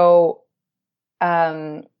 And so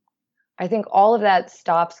I think all of that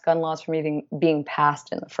stops gun laws from even being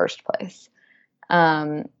passed in the first place.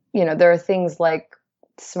 There are things like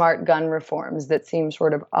smart gun reforms that seem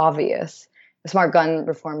sort of obvious. The smart gun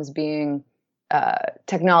reforms being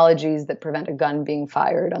technologies that prevent a gun being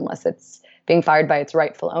fired unless it's being fired by its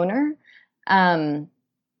rightful owner,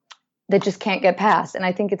 that just can't get passed. And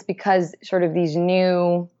I think it's because sort of these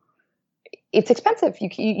new, it's expensive.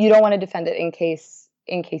 You don't want to defend it in case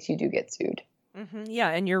you do get sued. Mm-hmm. Yeah,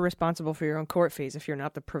 and you're responsible for your own court fees if you're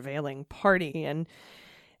not the prevailing party. And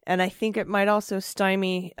I think it might also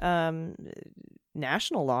stymie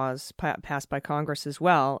national laws passed by Congress as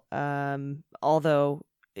well. Although,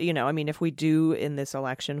 if we do in this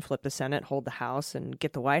election flip the Senate, hold the House, and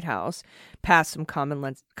get the White House, pass some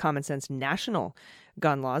common sense national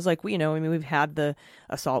gun laws, like we've had the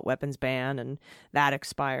assault weapons ban and that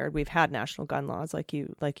expired. We've had national gun laws like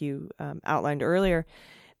you outlined earlier.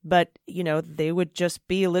 But, they would just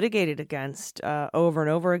be litigated against over and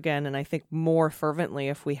over again, and I think more fervently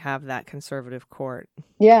if we have that conservative court.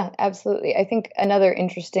 Yeah, absolutely. I think another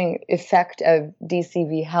interesting effect of DC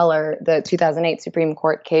v. Heller, the 2008 Supreme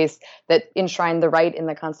Court case that enshrined the right in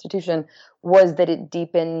the Constitution, was that it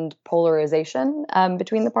deepened polarization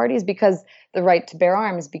between the parties, because the right to bear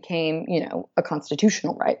arms became, a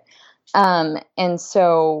constitutional right. And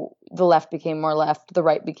so the left became more left, the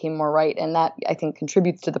right became more right. And that, I think,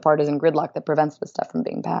 contributes to the partisan gridlock that prevents this stuff from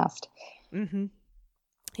being passed. Mm-hmm.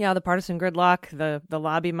 Yeah, the partisan gridlock, the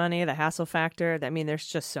lobby money, the hassle factor. I mean, there's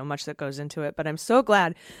just so much that goes into it. But I'm so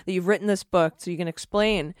glad that you've written this book so you can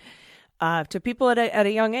explain to people at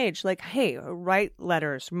a young age, like, hey, write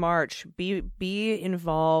letters, march, be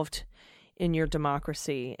involved in your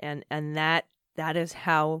democracy. And that is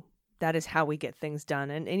how we get things done,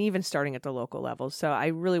 and even starting at the local level. So I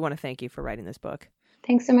really want to thank you for writing this book.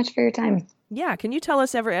 Thanks so much for your time. Yeah. Can you tell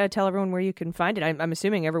everyone where you can find it? I'm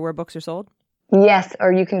assuming everywhere books are sold? Yes,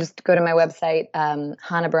 or you can just go to my website,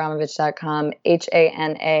 hanabajramovic.com,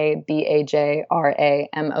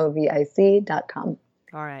 HANABAJRAMOVIC.com.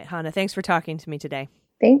 All right, Hana, thanks for talking to me today.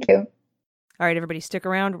 Thank you. All right, everybody, stick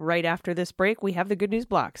around. Right after this break, we have the Good News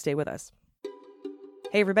Block. Stay with us.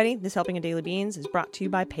 Hey everybody, this Helping in Daily Beans is brought to you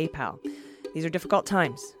by PayPal. These are difficult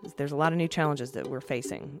times. There's a lot of new challenges that we're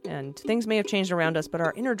facing, and things may have changed around us, but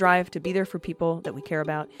our inner drive to be there for people that we care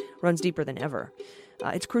about runs deeper than ever.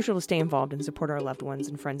 It's crucial to stay involved and support our loved ones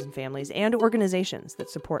and friends and families and organizations that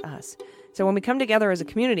support us. So when we come together as a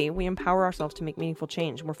community, we empower ourselves to make meaningful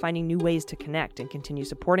change, and we're finding new ways to connect and continue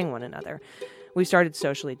supporting one another. We started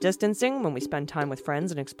socially distancing when we spend time with friends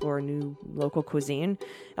and explore new local cuisine.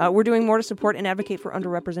 We're doing more to support and advocate for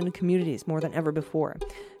underrepresented communities more than ever before.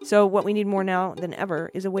 So what we need more now than ever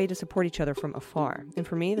is a way to support each other from afar. And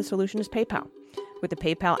for me, the solution is PayPal. With the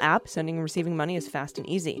PayPal app, sending and receiving money is fast and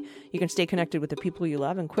easy. You can stay connected with the people you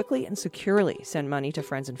love and quickly and securely send money to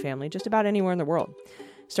friends and family just about anywhere in the world.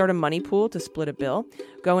 Start a money pool to split a bill,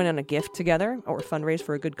 go in on a gift together, or fundraise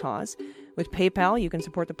for a good cause. With PayPal, you can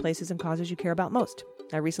support the places and causes you care about most.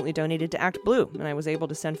 I recently donated to Act Blue, and I was able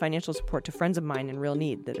to send financial support to friends of mine in real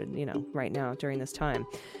need that are, right now during this time.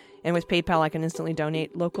 And with PayPal, I can instantly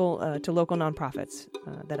donate to local nonprofits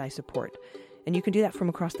that I support. And you can do that from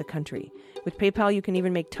across the country. With PayPal, you can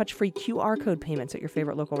even make touch-free QR code payments at your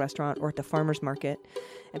favorite local restaurant or at the farmer's market.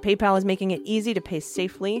 And PayPal is making it easy to pay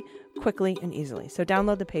safely, quickly, and easily. So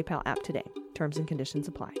download the PayPal app today. Terms and conditions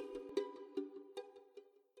apply.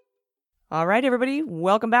 All right, everybody,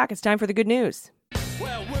 welcome back. It's time for the good news.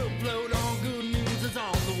 Well, we'll float on, good news is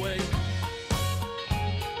on the way.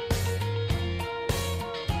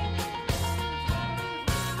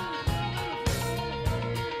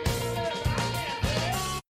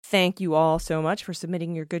 Thank you all so much for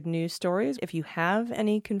submitting your good news stories. If you have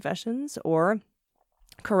any confessions or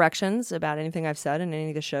corrections about anything I've said in any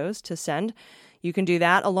of the shows to send, you can do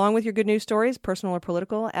that along with your good news stories, personal or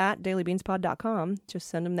political, at dailybeanspod.com. Just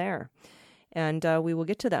send them there, and we will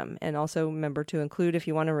get to them. And also remember to include, if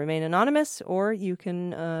you want to remain anonymous, or you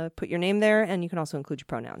can put your name there, and you can also include your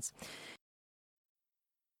pronouns.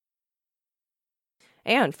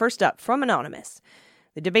 And first up, from Anonymous.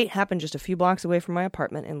 The debate happened just a few blocks away from my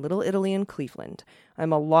apartment in Little Italy in Cleveland.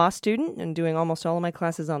 I'm a law student and doing almost all of my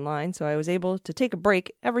classes online, so I was able to take a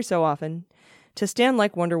break every so often to stand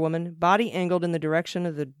like Wonder Woman, body angled in the direction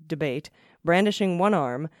of the debate, brandishing one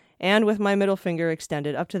arm, and with my middle finger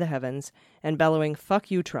extended up to the heavens, and bellowing,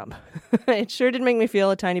 "Fuck you, Trump." It sure did make me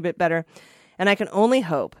feel a tiny bit better, and I can only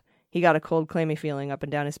hope he got a cold, clammy feeling up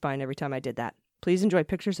and down his spine every time I did that. Please enjoy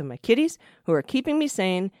pictures of my kitties, who are keeping me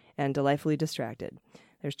sane and delightfully distracted.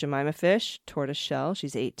 There's Jemima Fish, tortoise shell.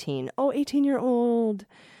 She's 18. Oh, 18-year-old.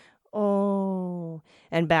 Oh.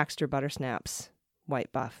 And Baxter Buttersnaps,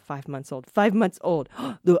 white buff, 5 months old. 5 months old.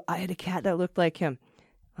 Look, I had a cat that looked like him.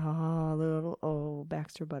 Oh,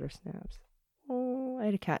 Baxter Buttersnaps. Oh, I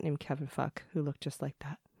had a cat named Kevin Fuck who looked just like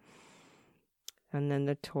that. And then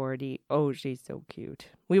the tortie. Oh, she's so cute.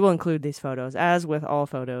 We will include these photos, as with all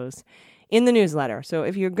photos, in the newsletter. So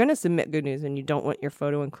if you're going to submit good news and you don't want your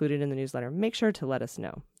photo included in the newsletter, make sure to let us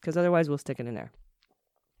know, because otherwise we'll stick it in there.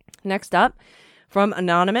 Next up, from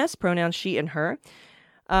Anonymous, pronouns she and her.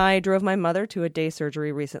 I drove my mother to a day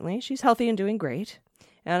surgery recently. She's healthy and doing great.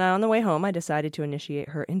 And on the way home, I decided to initiate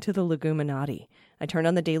her into the Leguminati. I turned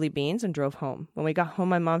on the Daily Beans and drove home. When we got home,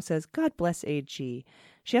 my mom says, "God bless AG.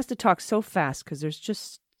 She has to talk so fast because there's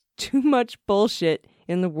just too much bullshit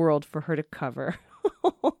in the world for her to cover."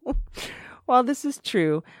 While this is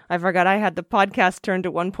true, I forgot I had the podcast turned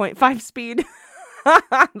to 1.5 speed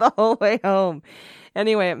the whole way home.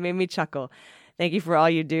 Anyway, it made me chuckle. Thank you for all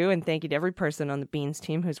you do, and thank you to every person on the Beans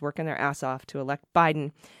team who's working their ass off to elect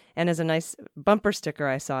Biden. And as a nice bumper sticker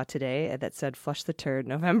I saw today that said, "Flush the turd,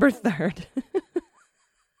 November 3rd.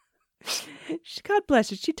 God bless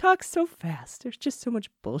her. She talks so fast. There's just so much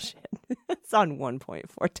bullshit. It's on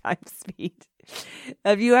 1.4 times speed.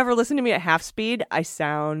 Have you ever listened to me at half speed? I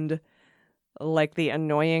sound like the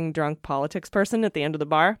annoying drunk politics person at the end of the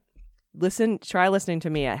bar. Try listening to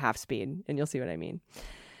me at half speed, and you'll see what I mean.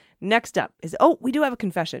 Next up is, we do have a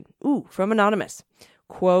confession. From Anonymous.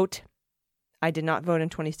 Quote, "I did not vote in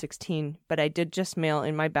 2016, but I did just mail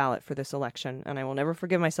in my ballot for this election, and I will never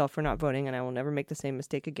forgive myself for not voting, and I will never make the same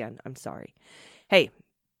mistake again. I'm sorry." Hey,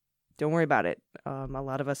 don't worry about it. A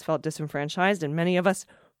lot of us felt disenfranchised, and many of us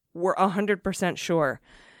were 100% sure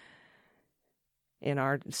in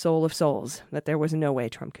our soul of souls that there was no way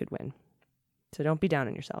Trump could win. So don't be down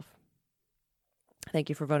on yourself. Thank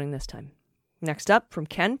you for voting this time. Next up, from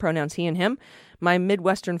Ken, pronouns he and him. My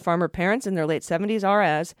Midwestern farmer parents in their late 70s are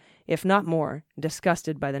as, if not more,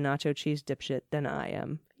 disgusted by the nacho cheese dipshit than I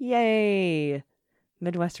am. Yay!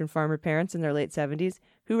 Midwestern farmer parents in their late 70s.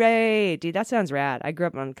 Hooray! Dude, that sounds rad. I grew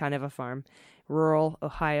up on kind of a farm. Rural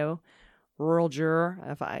Ohio. Rural juror.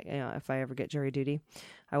 If I ever get jury duty,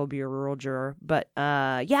 I will be a rural juror. But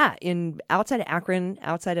outside of Akron,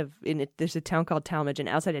 there's a town called Talmadge, and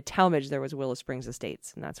outside of Talmadge there was Willow Springs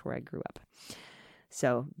Estates, and that's where I grew up.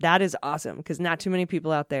 So that is awesome, because not too many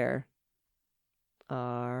people out there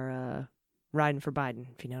are riding for Biden,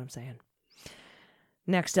 if you know what I'm saying.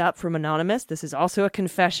 Next up, from Anonymous, this is also a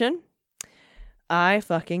confession. I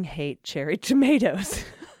fucking hate cherry tomatoes.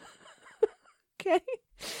 Okay.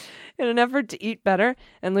 In an effort to eat better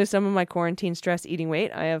and lose some of my quarantine stress eating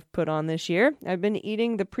weight I have put on this year, I've been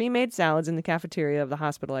eating the pre-made salads in the cafeteria of the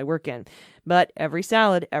hospital I work in. But every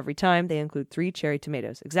salad, every time, they include 3 cherry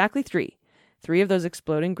tomatoes. Exactly 3. 3 of those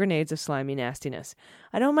exploding grenades of slimy nastiness.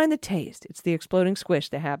 I don't mind the taste. It's the exploding squish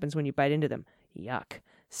that happens when you bite into them. Yuck.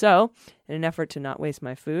 So, in an effort to not waste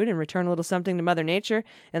my food and return a little something to Mother Nature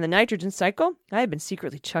and the nitrogen cycle, I have been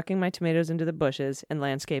secretly chucking my tomatoes into the bushes and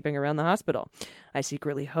landscaping around the hospital. I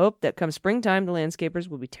secretly hope that come springtime, the landscapers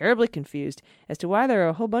will be terribly confused as to why there are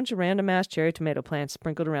a whole bunch of random-ass cherry tomato plants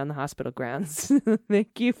sprinkled around the hospital grounds.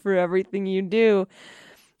 Thank you for everything you do.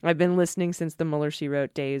 I've been listening since the Mueller, She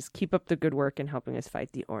Wrote days. Keep up the good work in helping us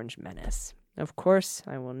fight the orange menace. Of course,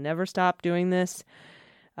 I will never stop doing this.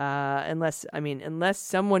 Unless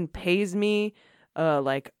someone pays me, it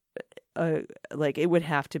would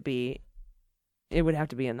have to be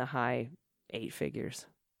in the high 8 figures.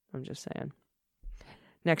 I'm just saying.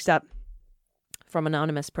 Next up, from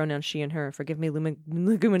Anonymous, pronouns she and her. Forgive me,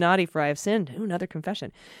 Leguminati, for I have sinned. Ooh, another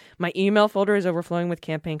confession. My email folder is overflowing with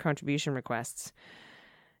campaign contribution requests.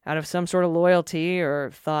 Out of some sort of loyalty or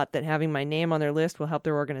thought that having my name on their list will help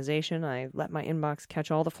their organization, I let my inbox catch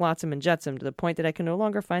all the flotsam and jetsam to the point that I can no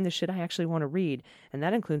longer find the shit I actually want to read, and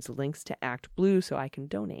that includes the links to Act Blue so I can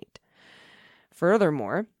donate.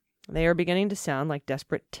 Furthermore, they are beginning to sound like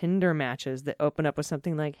desperate Tinder matches that open up with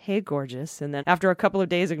something like, "Hey, gorgeous," and then after a couple of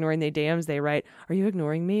days ignoring their DMs, they write, "Are you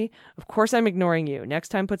ignoring me? Of course I'm ignoring you. Next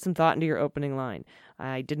time, put some thought into your opening line.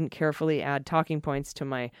 I didn't carefully add talking points to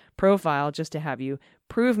my profile just to have you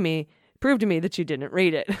prove to me that you didn't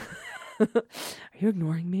read it." Are you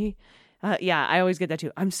ignoring me? Yeah, I always get that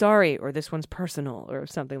too. "I'm sorry," or "This one's personal," or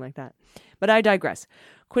something like that. But I digress.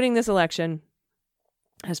 Quitting this election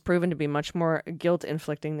has proven to be much more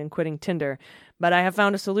guilt-inflicting than quitting Tinder, but I have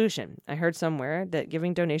found a solution. I heard somewhere that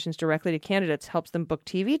giving donations directly to candidates helps them book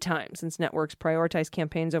TV time, since networks prioritize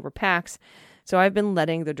campaigns over PACs, so I've been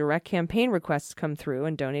letting the direct campaign requests come through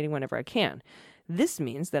and donating whenever I can. This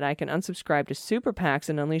means that I can unsubscribe to super PACs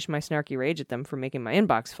and unleash my snarky rage at them for making my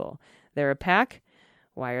inbox full. They're a PAC?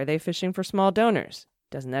 Why are they fishing for small donors?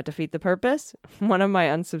 Doesn't that defeat the purpose? One of my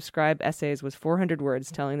unsubscribe essays was 400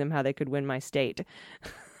 words telling them how they could win my state.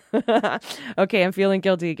 Okay, I'm feeling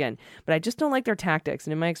guilty again, but I just don't like their tactics,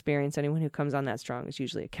 and in my experience, anyone who comes on that strong is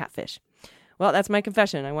usually a catfish. Well, that's my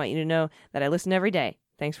confession. I want you to know that I listen every day.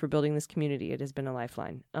 Thanks for building this community. It has been a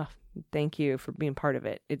lifeline. Oh, thank you for being part of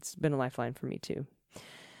it. It's been a lifeline for me, too.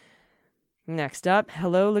 Next up,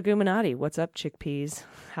 hello, Leguminati. What's up, chickpeas?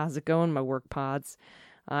 How's it going, my work pods?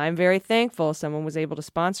 I'm very thankful someone was able to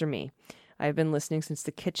sponsor me. I've been listening since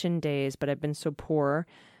the kitchen days, but I've been so poor.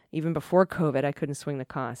 Even before COVID, I couldn't swing the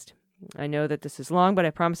cost. I know that this is long, but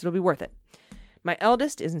I promise it'll be worth it. My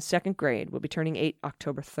eldest is in 2nd grade. Will be turning 8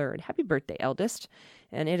 October 3rd. Happy birthday, eldest.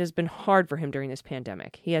 And it has been hard for him during this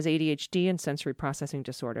pandemic. He has ADHD and sensory processing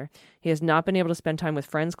disorder. He has not been able to spend time with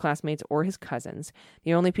friends, classmates, or his cousins.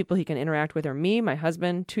 The only people he can interact with are me, my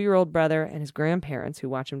husband, 2-year-old brother, and his grandparents who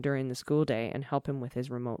watch him during the school day and help him with his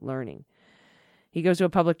remote learning. He goes to a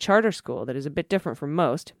public charter school that is a bit different from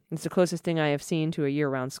most. It's the closest thing I have seen to a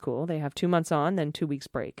year-round school. They have 2 months on, then 2 weeks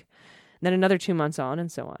break. Then another 2 months on,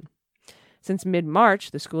 and so on. Since mid-March,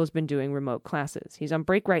 the school has been doing remote classes. He's on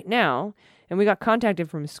break right now, and we got contacted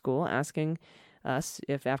from his school asking us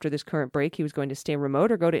if after this current break he was going to stay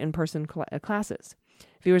remote or go to in-person classes.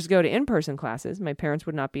 If he was to go to in-person classes, my parents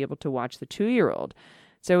would not be able to watch the 2-year-old,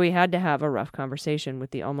 so we had to have a rough conversation with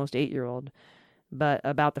the almost 8-year-old but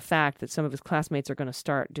about the fact that some of his classmates are going to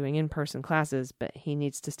start doing in-person classes, but he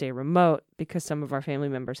needs to stay remote because some of our family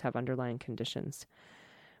members have underlying conditions.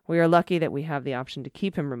 We are lucky that we have the option to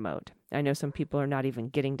keep him remote. I know some people are not even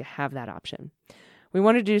getting to have that option. We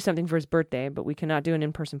wanted to do something for his birthday, but we cannot do an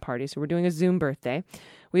in-person party, so we're doing a Zoom birthday.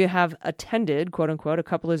 We have attended, quote-unquote, a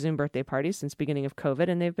couple of Zoom birthday parties since beginning of COVID,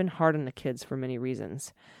 and they've been hard on the kids for many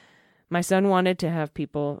reasons. My son wanted to have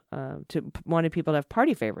people to have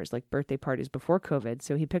party favors, like birthday parties before COVID,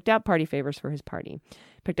 so he picked out party favors for his party.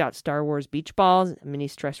 Picked out Star Wars beach balls, mini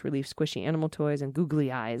stress relief squishy animal toys, and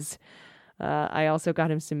googly eyes. I also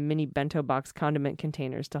got him some mini bento box condiment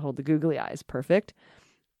containers to hold the googly eyes. Perfect.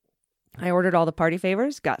 I ordered all the party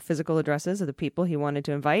favors, got physical addresses of the people he wanted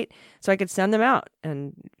to invite, so I could send them out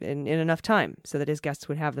and in enough time so that his guests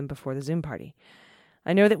would have them before the Zoom party.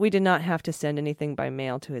 I know that we did not have to send anything by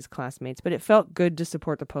mail to his classmates, but it felt good to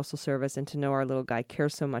support the Postal Service and to know our little guy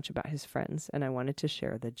cares so much about his friends, and I wanted to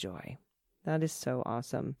share the joy. That is so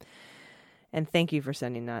awesome. And thank you for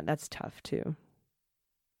sending that. That's tough, too.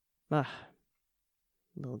 Ugh.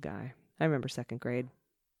 Little guy. I remember 2nd grade.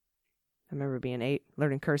 I remember being 8,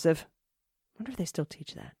 learning cursive. Wonder if they still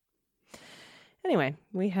teach that. Anyway,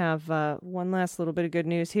 we have one last little bit of good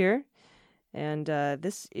news here. And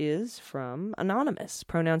this is from Anonymous,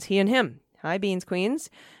 pronouns he and him. Hi, Beans Queens.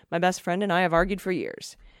 My best friend and I have argued for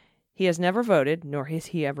years. He has never voted, nor has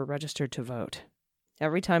he ever registered to vote.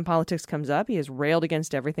 Every time politics comes up, he has railed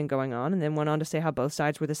against everything going on and then went on to say how both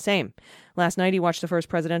sides were the same. Last night, he watched the first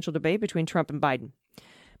presidential debate between Trump and Biden.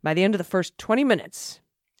 By the end of the first 20 minutes,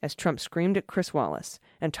 as Trump screamed at Chris Wallace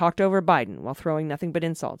and talked over Biden while throwing nothing but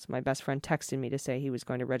insults, my best friend texted me to say he was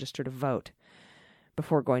going to register to vote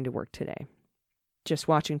before going to work today. Just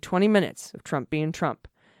watching 20 minutes of Trump being Trump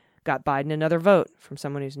got Biden another vote from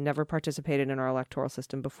someone who's never participated in our electoral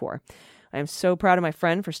system before. I am so proud of my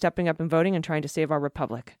friend for stepping up and voting and trying to save our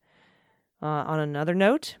republic. On another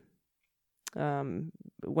note,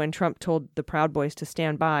 when Trump told the Proud Boys to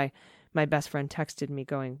stand by, my best friend texted me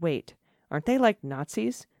going, wait, aren't they like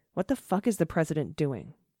Nazis? What the fuck is the president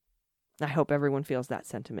doing? I hope everyone feels that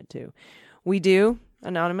sentiment too. We do,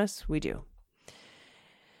 Anonymous, we do.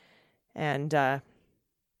 And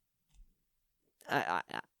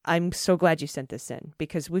I'm so glad you sent this in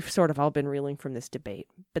because we've sort of all been reeling from this debate.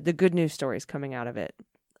 But the good news stories coming out of it,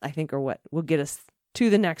 I think, are what will get us to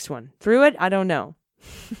the next one. Through it, I don't know,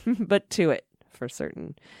 but to it for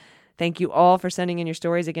certain. Thank you all for sending in your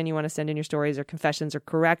stories. Again, you want to send in your stories or confessions or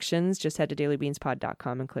corrections, just head to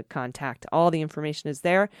dailybeanspod.com and click contact. All the information is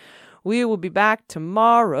there. We will be back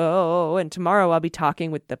tomorrow, and tomorrow I'll be talking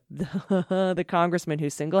with the congressman who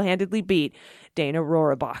single-handedly beat Dana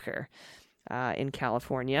Rohrabacher in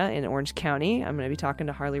California, in Orange County. I'm going to be talking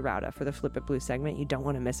to Harley Rauda for the Flip It Blue segment. You don't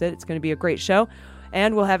want to miss it. It's going to be a great show.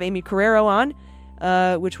 And we'll have Amy Carrero on,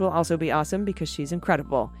 which will also be awesome because she's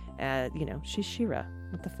incredible. She's She-Ra.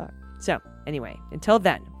 What the fuck? So, anyway, until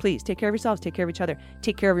then, please take care of yourselves, take care of each other,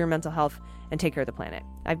 take care of your mental health, and take care of the planet.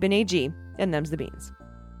 I've been AG, and them's the beans.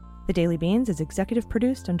 The Daily Beans is executive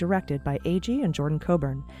produced and directed by AG and Jordan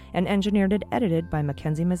Coburn, and engineered and edited by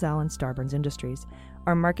Mackenzie Mazzell and Starburns Industries.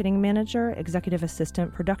 Our marketing manager, executive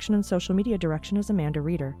assistant, production and social media direction is Amanda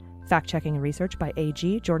Reeder. Fact-checking and research by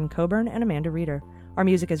AG, Jordan Coburn, and Amanda Reeder. Our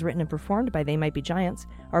music is written and performed by They Might Be Giants.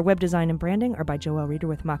 Our web design and branding are by Joelle Reeder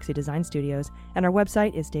with Moxie Design Studios, and our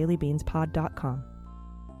website is dailybeanspod.com.